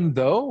 even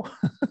though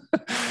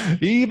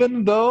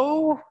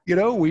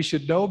we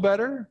should know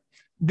better.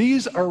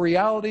 These are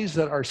realities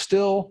that are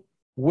still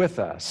with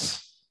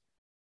us.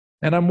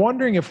 And I'm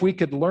wondering if we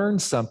could learn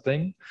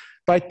something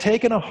by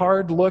taking a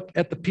hard look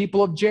at the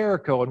people of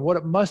Jericho and what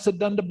it must have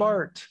done to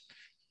Bart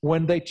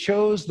when they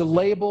chose the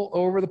label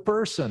over the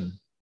person,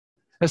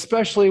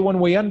 especially when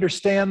we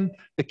understand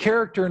the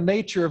character and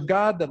nature of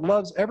God that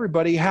loves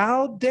everybody.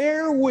 How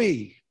dare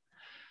we?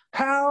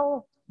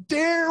 How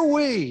dare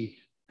we?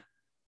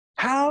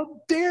 How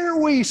dare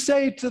we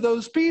say to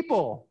those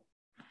people,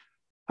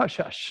 hush,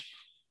 hush.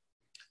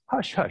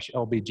 Hush, hush,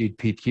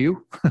 LGBTQ.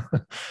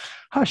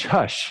 Hush,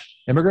 hush,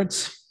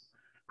 immigrants.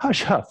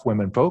 Hush, hush,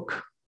 women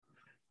folk.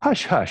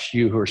 Hush, hush,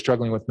 you who are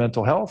struggling with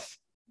mental health.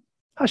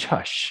 Hush,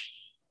 hush.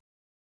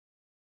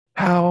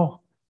 How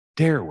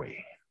dare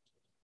we?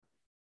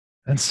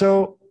 And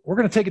so we're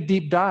going to take a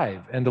deep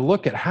dive and to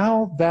look at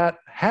how that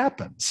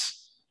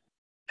happens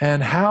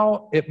and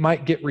how it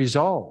might get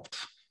resolved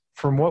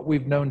from what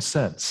we've known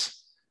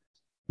since,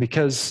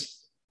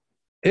 because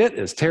it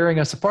is tearing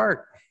us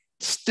apart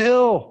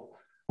still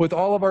with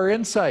all of our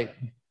insight.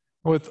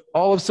 with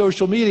all of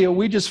social media,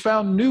 we just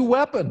found new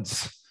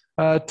weapons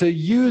to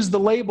use the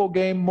label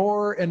game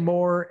more and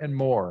more and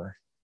more.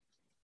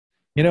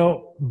 You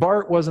know,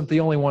 Bart wasn't the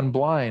only one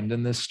blind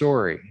in this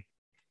story.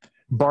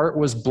 Bart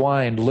was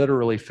blind,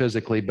 literally,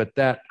 physically, but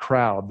that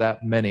crowd,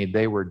 that many,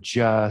 they were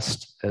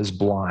just as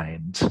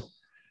blind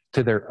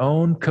to their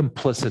own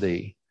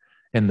complicity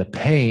in the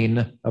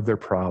pain of their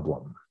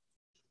problem.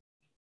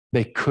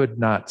 They could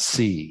not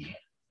see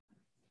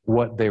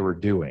what they were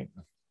doing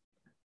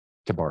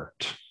to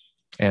Bart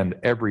and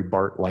every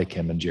Bart like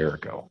him in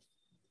Jericho.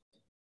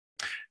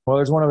 Well,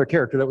 there's one other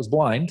character that was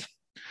blind,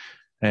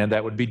 and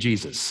that would be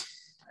Jesus.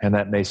 And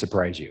that may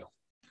surprise you.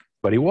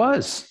 But he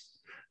was.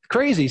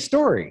 Crazy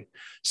story.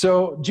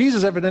 So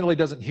Jesus evidently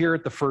doesn't hear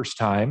it the first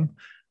time.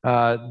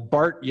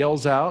 Bart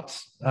yells out,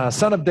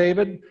 "Son of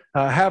David,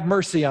 have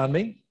mercy on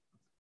me."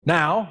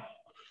 Now,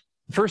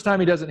 the first time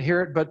he doesn't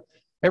hear it, but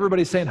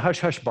everybody's saying, "Hush,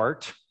 hush,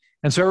 Bart."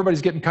 And so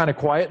everybody's getting kind of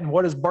quiet. And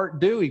what does Bart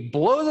do? He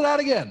blows it out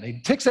again.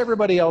 He ticks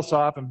everybody else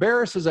off,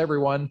 embarrasses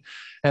everyone.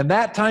 And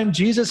that time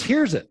Jesus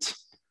hears it.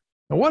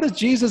 And what does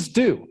Jesus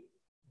do?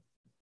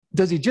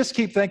 Does he just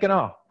keep thinking,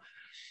 "Oh,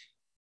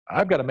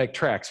 I've got to make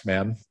tracks,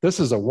 man. This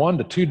is a 1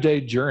 to 2 day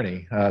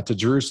journey to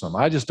Jerusalem.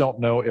 I just don't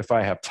know if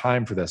I have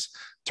time for this."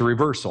 It's a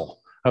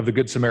reversal of the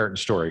Good Samaritan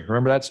story.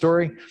 Remember that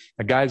story?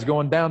 A guy's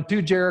going down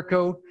to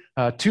Jericho.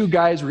 Two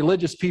guys,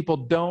 religious people,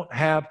 don't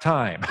have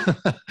time.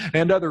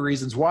 And other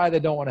reasons why they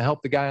don't want to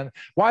help the guy,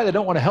 why they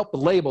don't want to help the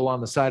label on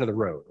the side of the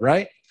road,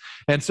 right?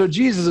 And so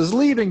Jesus is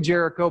leaving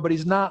Jericho, but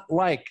he's not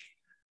like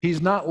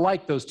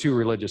those two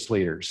religious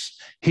leaders.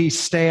 He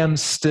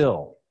stands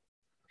still.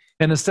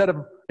 And instead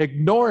of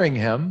ignoring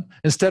him,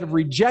 instead of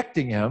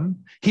rejecting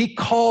him, he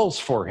calls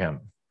for him.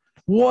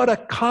 What a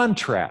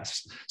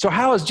contrast. So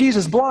how is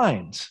Jesus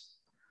blind?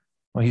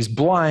 Well, he's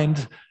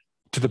blind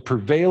to the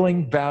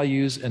prevailing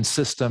values and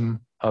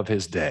system of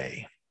his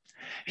day.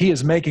 He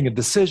is making a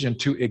decision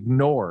to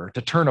ignore,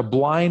 to turn a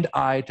blind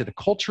eye to the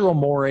cultural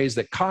mores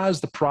that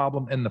caused the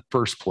problem in the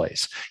first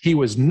place. He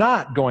was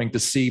not going to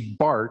see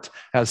Bart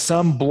as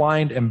some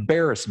blind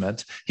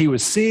embarrassment. He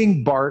was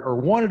seeing Bart, or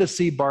wanted to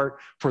see Bart,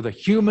 for the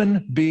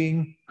human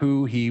being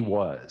who he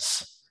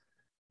was.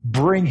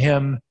 Bring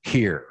him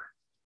here.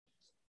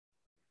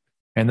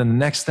 And then the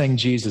next thing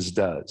Jesus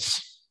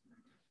does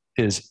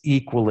is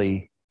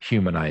equally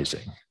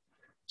humanizing.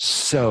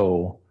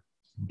 So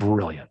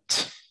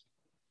brilliant.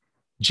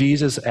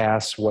 Jesus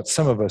asks what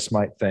some of us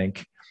might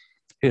think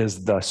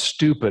is the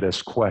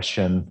stupidest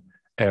question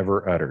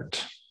ever uttered.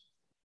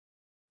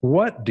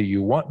 What do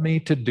you want me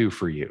to do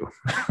for you?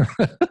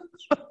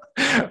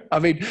 I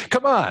mean,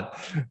 come on.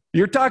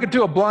 You're talking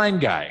to a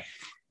blind guy.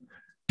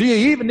 Do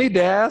you even need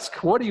to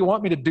ask, what do you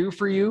want me to do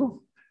for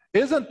you?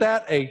 Isn't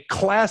that a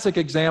classic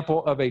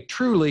example of a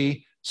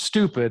truly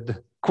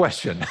stupid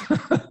question?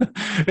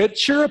 It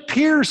sure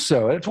appears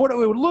so. It's what it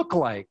would look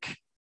like.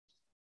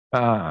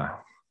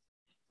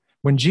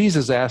 When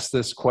Jesus asked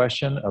this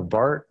question of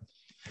Bart,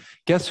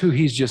 guess who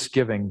he's just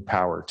giving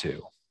power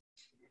to?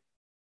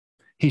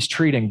 He's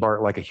treating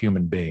Bart like a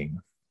human being.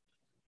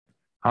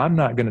 I'm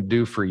not going to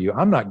do for you.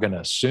 I'm not going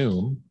to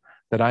assume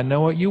that I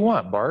know what you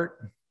want,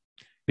 Bart,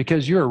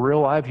 because you're a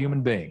real live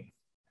human being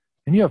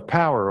and you have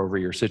power over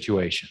your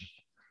situation.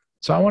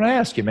 So I want to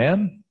ask you,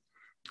 man,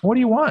 what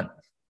do you want?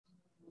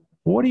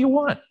 What do you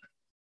want?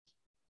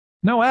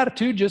 No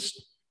attitude,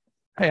 just,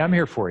 hey, I'm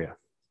here for you.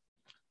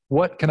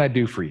 What can I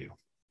do for you?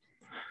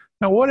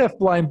 Now, what if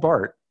blind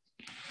Bart,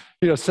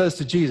 says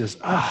to Jesus,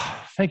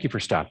 thank you for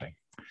stopping.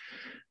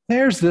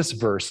 There's this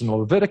verse in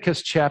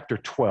Leviticus chapter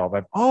 12.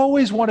 I've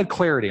always wanted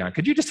clarity on.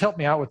 Could you just help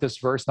me out with this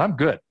verse? And I'm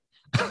good.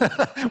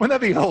 Wouldn't that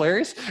be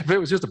hilarious if it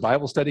was just a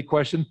Bible study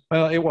question?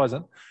 Well, it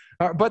wasn't.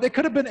 But it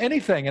could have been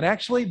anything. And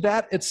actually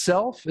that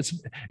itself,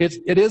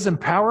 it is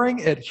empowering.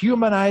 It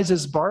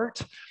humanizes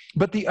Bart.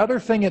 But the other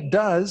thing it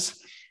does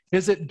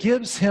is it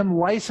gives him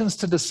license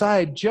to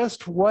decide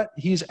just what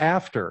he's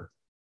after.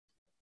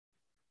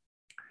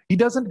 He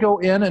doesn't go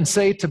in and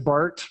say to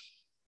Bart,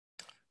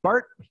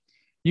 Bart,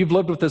 you've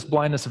lived with this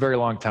blindness a very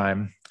long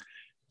time.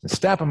 The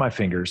snap of my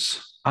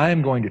fingers, I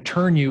am going to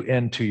turn you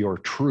into your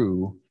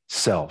true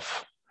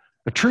self.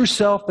 The true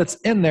self that's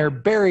in there,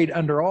 buried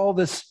under all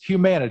this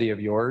humanity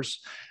of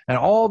yours and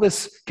all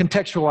this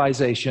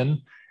contextualization.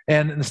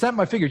 And in the snap of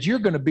my fingers, you're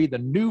going to be the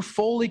new,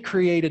 fully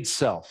created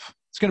self.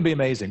 It's going to be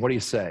amazing. What do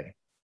you say?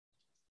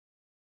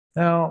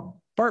 Now,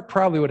 Bart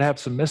probably would have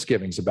some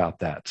misgivings about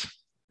that.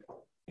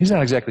 He's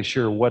not exactly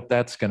sure what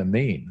that's going to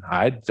mean.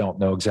 I don't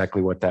know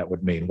exactly what that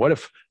would mean. What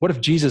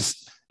if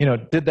Jesus,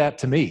 did that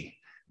to me?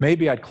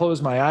 Maybe I'd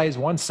close my eyes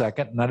 1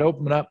 second and I'd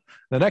open up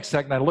the next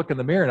second. I'd look in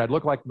the mirror and I'd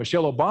look like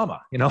Michelle Obama.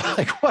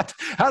 Like what?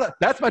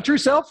 That's my true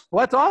self?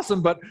 Well, that's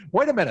awesome. But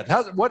wait a minute.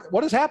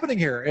 What is happening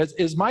here?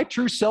 Is my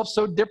true self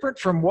so different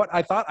from what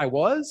I thought I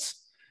was?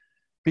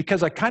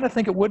 Because I kind of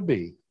think it would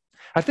be.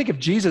 I think if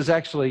Jesus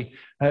actually,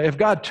 if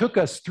God took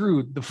us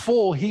through the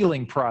full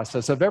healing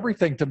process of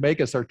everything to make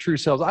us our true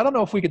selves, I don't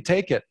know if we could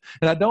take it.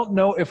 And I don't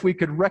know if we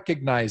could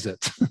recognize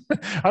it.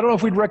 I don't know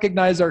if we'd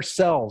recognize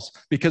ourselves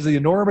because of the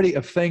enormity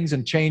of things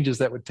and changes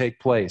that would take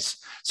place.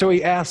 So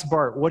he asked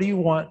Bart, what do you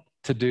want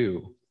to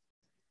do?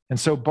 And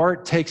so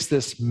Bart takes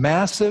this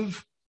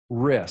massive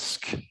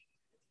risk.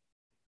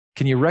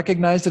 Can you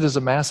recognize it as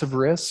a massive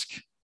risk?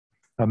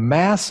 A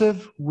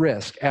massive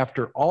risk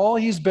after all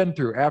he's been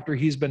through, after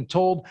he's been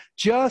told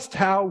just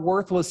how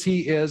worthless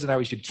he is and how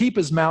he should keep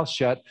his mouth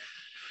shut.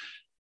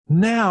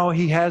 Now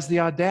he has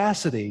the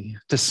audacity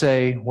to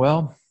say,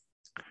 well,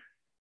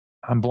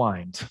 I'm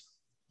blind.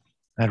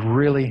 I'd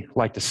really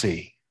like to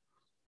see.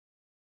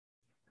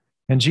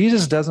 And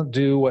Jesus doesn't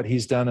do what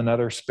he's done in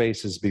other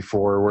spaces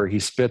before, where he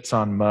spits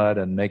on mud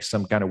and makes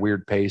some kind of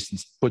weird paste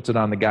and puts it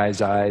on the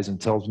guy's eyes and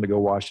tells him to go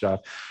wash it off.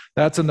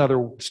 That's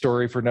another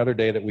story for another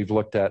day that we've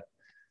looked at.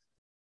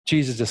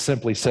 Jesus just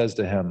simply says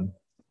to him,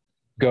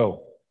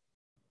 go,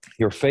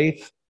 your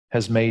faith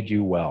has made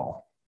you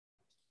well.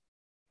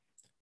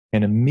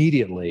 And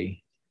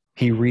immediately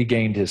he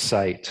regained his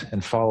sight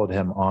and followed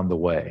him on the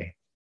way.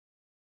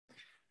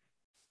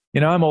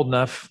 You know, I'm old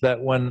enough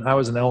that when I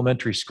was in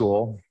elementary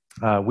school,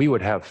 we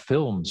would have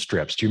film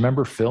strips. Do you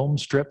remember film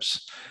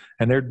strips?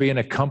 And there'd be an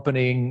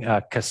accompanying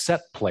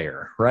cassette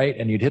player, right?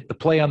 And you'd hit the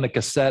play on the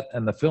cassette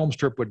and the film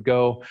strip would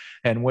go.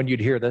 And when you'd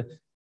hear the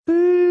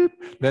boop,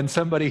 then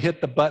somebody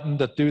hit the button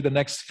to do the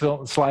next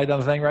film slide on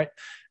the thing, right?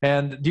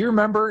 And do you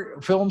remember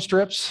film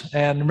strips?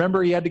 And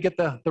remember you had to get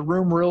the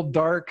room real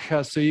dark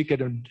so you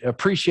could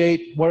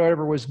appreciate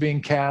whatever was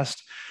being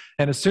cast.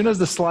 And as soon as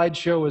the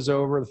slideshow was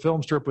over, the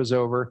film strip was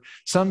over,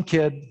 some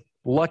kid,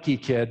 lucky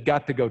kid,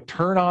 got to go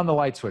turn on the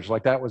light switch.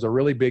 Like that was a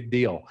really big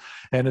deal.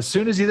 And as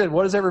soon as he did,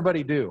 what does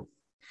everybody do?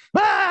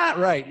 Ah,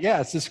 right.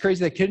 Yeah, it's this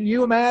crazy thing. Can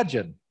you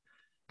imagine?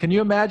 Can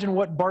you imagine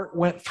what Bart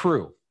went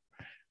through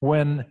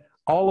when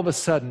all of a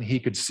sudden he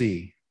could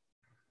see?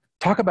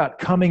 Talk about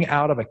coming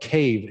out of a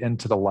cave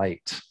into the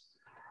light.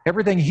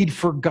 Everything he'd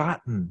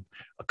forgotten,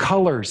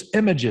 colors,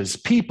 images,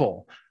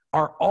 people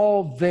are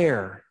all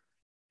there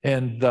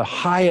in the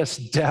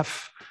highest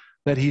depth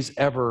that he's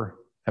ever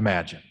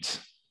imagined.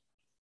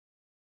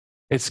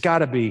 It's got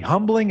to be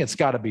humbling. It's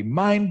got to be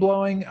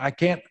mind-blowing. I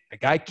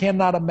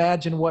cannot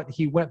imagine what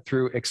he went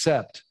through,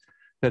 except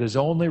that his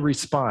only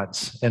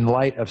response in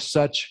light of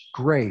such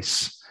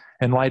grace,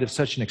 in light of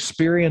such an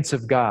experience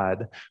of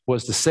God,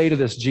 was to say to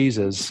this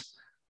Jesus,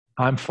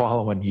 I'm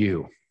following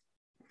you.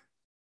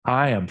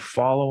 I am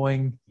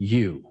following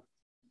you.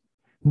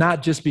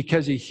 Not just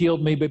because you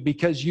healed me, but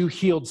because you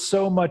healed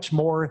so much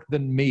more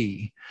than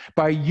me.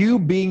 By you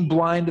being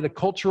blind to the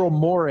cultural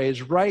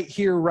mores right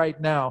here, right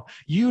now,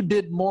 you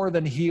did more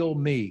than heal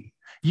me.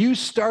 You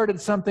started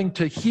something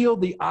to heal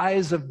the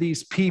eyes of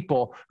these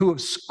people who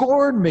have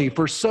scorned me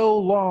for so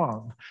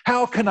long.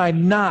 How can I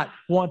not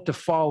want to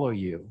follow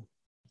you?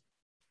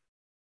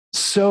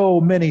 So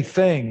many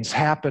things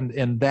happened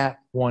in that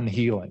one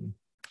healing.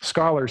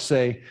 Scholars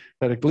say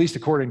that, at least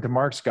according to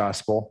Mark's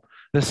gospel,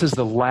 this is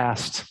the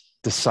last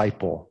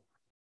disciple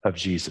of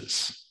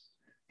Jesus.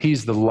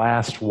 He's the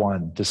last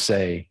one to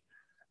say,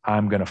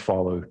 I'm going to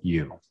follow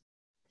you.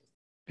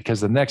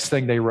 Because the next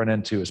thing they run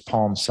into is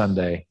Palm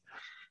Sunday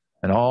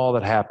and all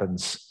that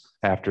happens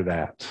after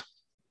that.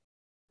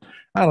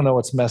 I don't know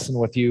what's messing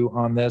with you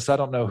on this. I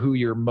don't know who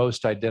you're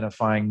most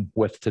identifying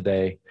with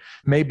today.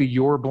 Maybe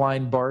you're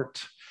blind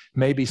Bart.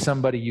 Maybe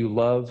somebody you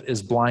love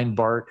is blind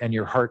Bart and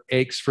your heart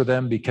aches for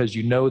them because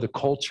you know the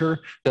culture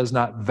does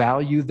not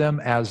value them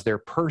as their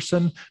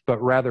person,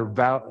 but rather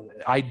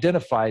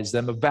identifies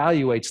them,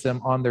 evaluates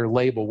them on their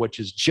label, which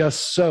is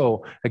just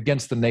so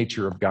against the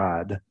nature of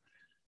God.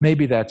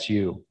 Maybe that's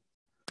you.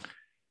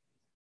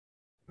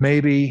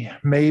 Maybe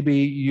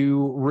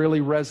you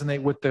really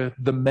resonate with the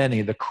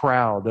many, the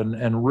crowd,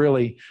 and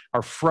really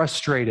are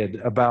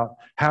frustrated about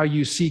how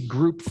you see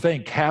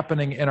groupthink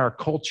happening in our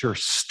culture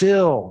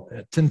still,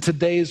 in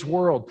today's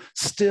world,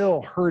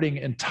 still hurting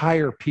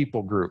entire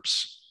people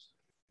groups.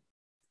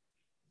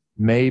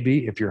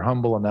 Maybe, if you're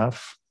humble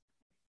enough,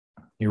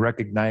 you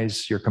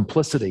recognize your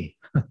complicity.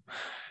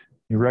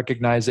 You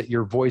recognize that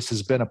your voice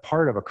has been a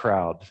part of a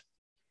crowd,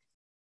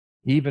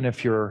 even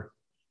if your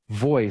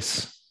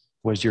voice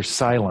was your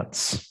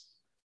silence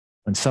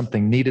when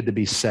something needed to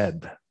be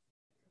said.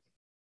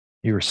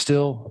 You were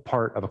still a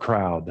part of a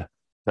crowd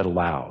that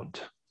allowed.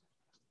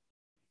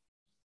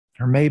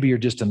 Or maybe you're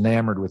just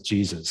enamored with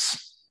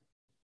Jesus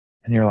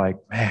and you're like,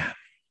 man,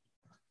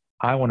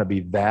 I want to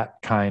be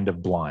that kind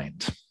of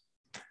blind,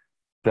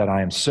 that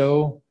I am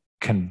so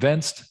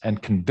convinced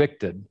and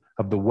convicted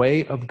of the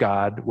way of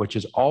God, which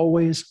is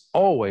always,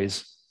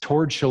 always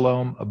toward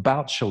shalom,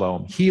 about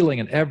shalom, healing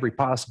in every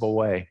possible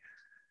way.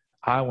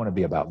 I want to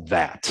be about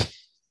that.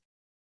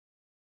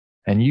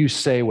 And you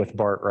say with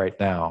Bart right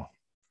now,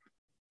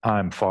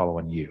 I'm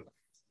following you.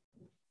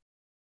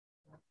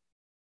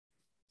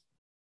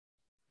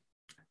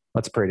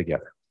 Let's pray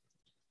together.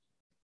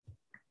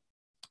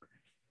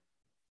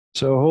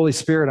 So, Holy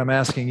Spirit, I'm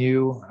asking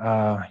you,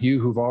 you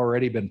who've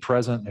already been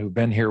present, who've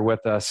been here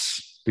with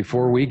us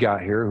before we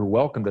got here, who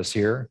welcomed us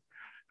here,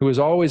 who is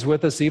always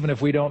with us, even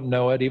if we don't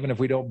know it, even if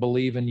we don't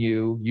believe in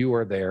you, you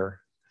are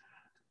there.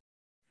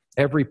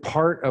 Every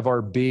part of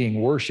our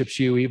being worships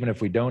you, even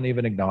if we don't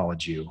even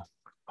acknowledge you.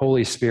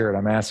 Holy Spirit,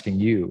 I'm asking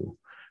you,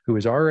 who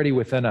is already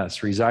within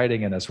us,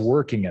 residing in us,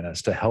 working in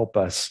us, to help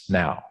us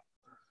now,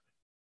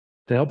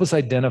 to help us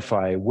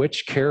identify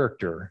which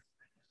character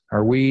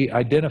are we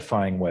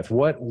identifying with?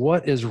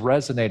 What is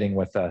resonating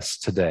with us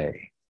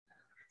today?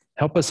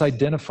 Help us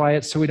identify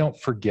it so we don't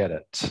forget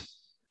it.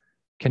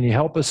 Can you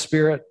help us,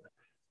 Spirit,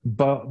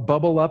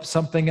 bubble up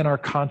something in our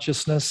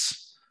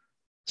consciousness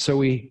so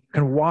we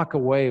can walk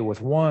away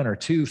with one or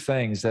two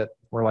things that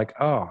we're like,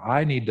 oh,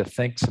 I need to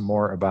think some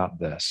more about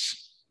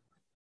this.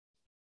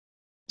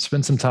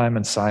 Spend some time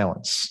in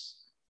silence.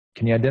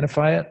 Can you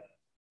identify it?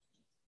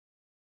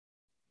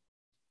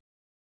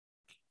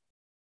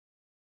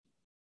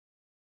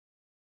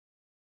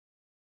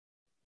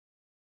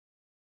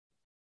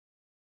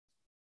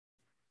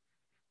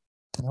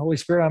 Holy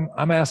Spirit,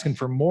 I'm asking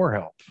for more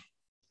help.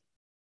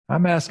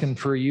 I'm asking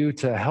for you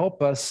to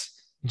help us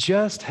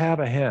just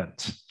have a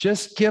hint.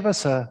 Just give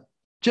us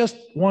just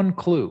one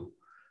clue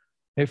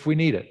if we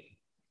need it.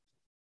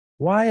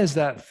 Why is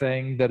that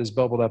thing that is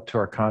bubbled up to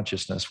our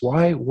consciousness?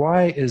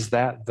 Why is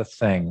that the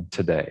thing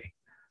today?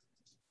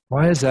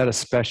 Why is that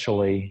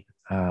especially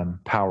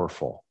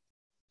powerful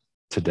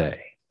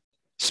today?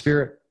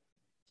 Spirit,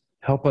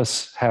 help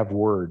us have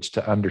words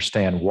to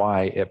understand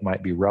why it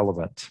might be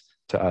relevant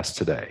to us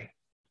today.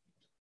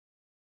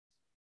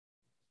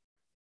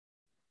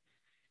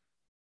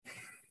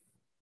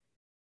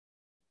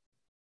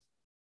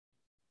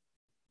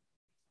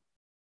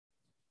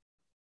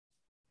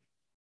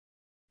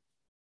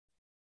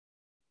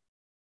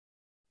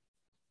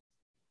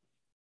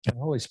 And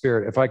Holy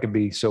Spirit, if I could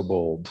be so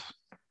bold,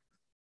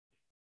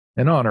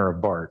 in honor of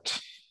Bart,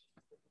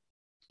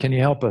 can you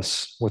help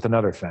us with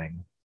another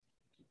thing?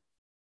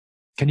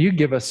 Can you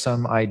give us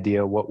some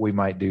idea what we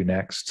might do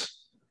next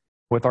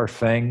with our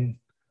thing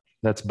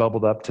that's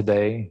bubbled up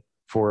today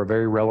for a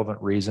very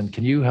relevant reason?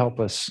 Can you help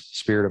us,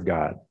 Spirit of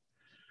God,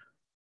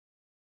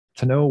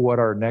 to know what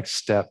our next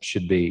step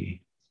should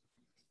be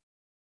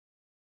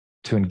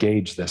to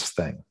engage this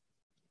thing?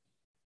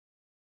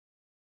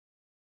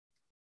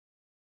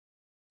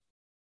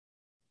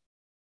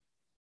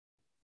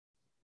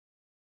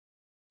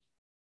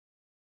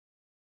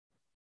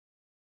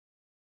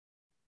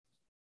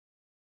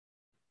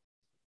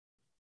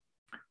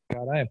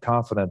 God, I am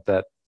confident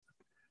that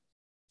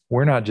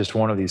we're not just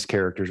one of these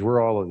characters, we're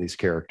all of these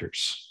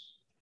characters.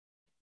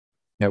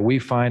 That we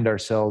find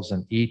ourselves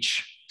in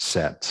each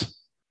set.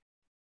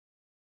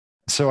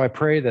 So I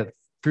pray that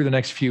through the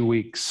next few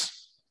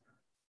weeks,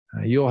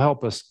 you'll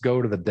help us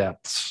go to the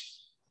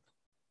depths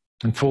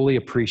and fully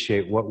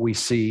appreciate what we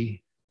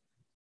see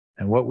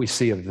and what we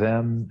see of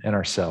them and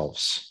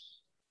ourselves.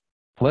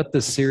 Let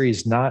this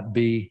series not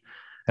be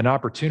an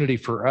opportunity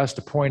for us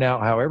to point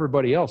out how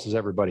everybody else is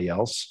everybody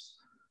else,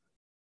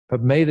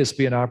 but may this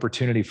be an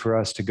opportunity for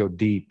us to go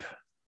deep,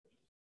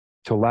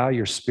 to allow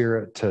your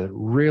Spirit to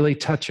really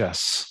touch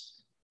us,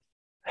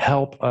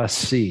 help us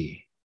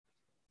see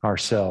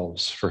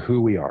ourselves for who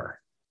we are,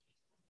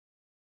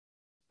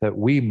 that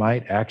we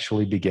might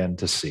actually begin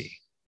to see.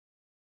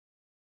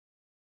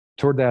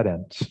 Toward that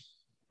end,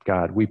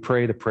 God, we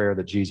pray the prayer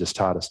that Jesus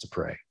taught us to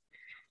pray.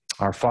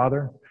 Our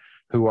Father,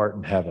 who art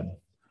in heaven,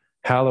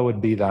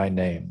 hallowed be thy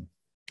name.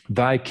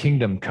 Thy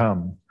kingdom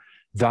come,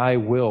 thy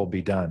will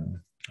be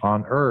done,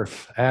 on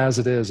earth as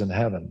it is in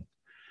heaven.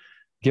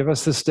 Give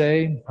us this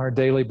day our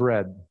daily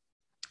bread,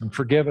 and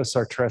forgive us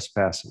our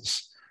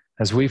trespasses,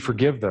 as we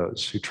forgive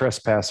those who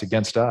trespass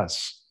against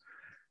us.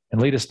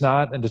 And lead us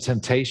not into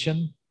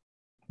temptation,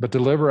 but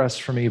deliver us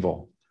from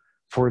evil.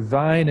 For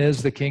thine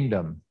is the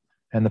kingdom,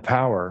 and the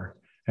power,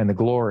 and the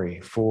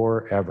glory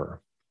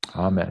forever.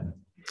 Amen.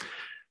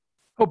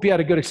 Hope you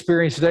had a good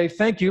experience today.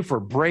 Thank you for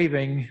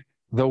braving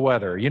the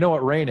weather. You know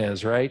what rain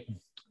is, right?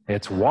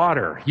 It's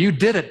water. You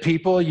did it,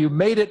 people. You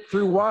made it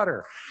through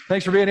water.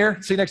 Thanks for being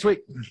here. See you next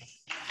week.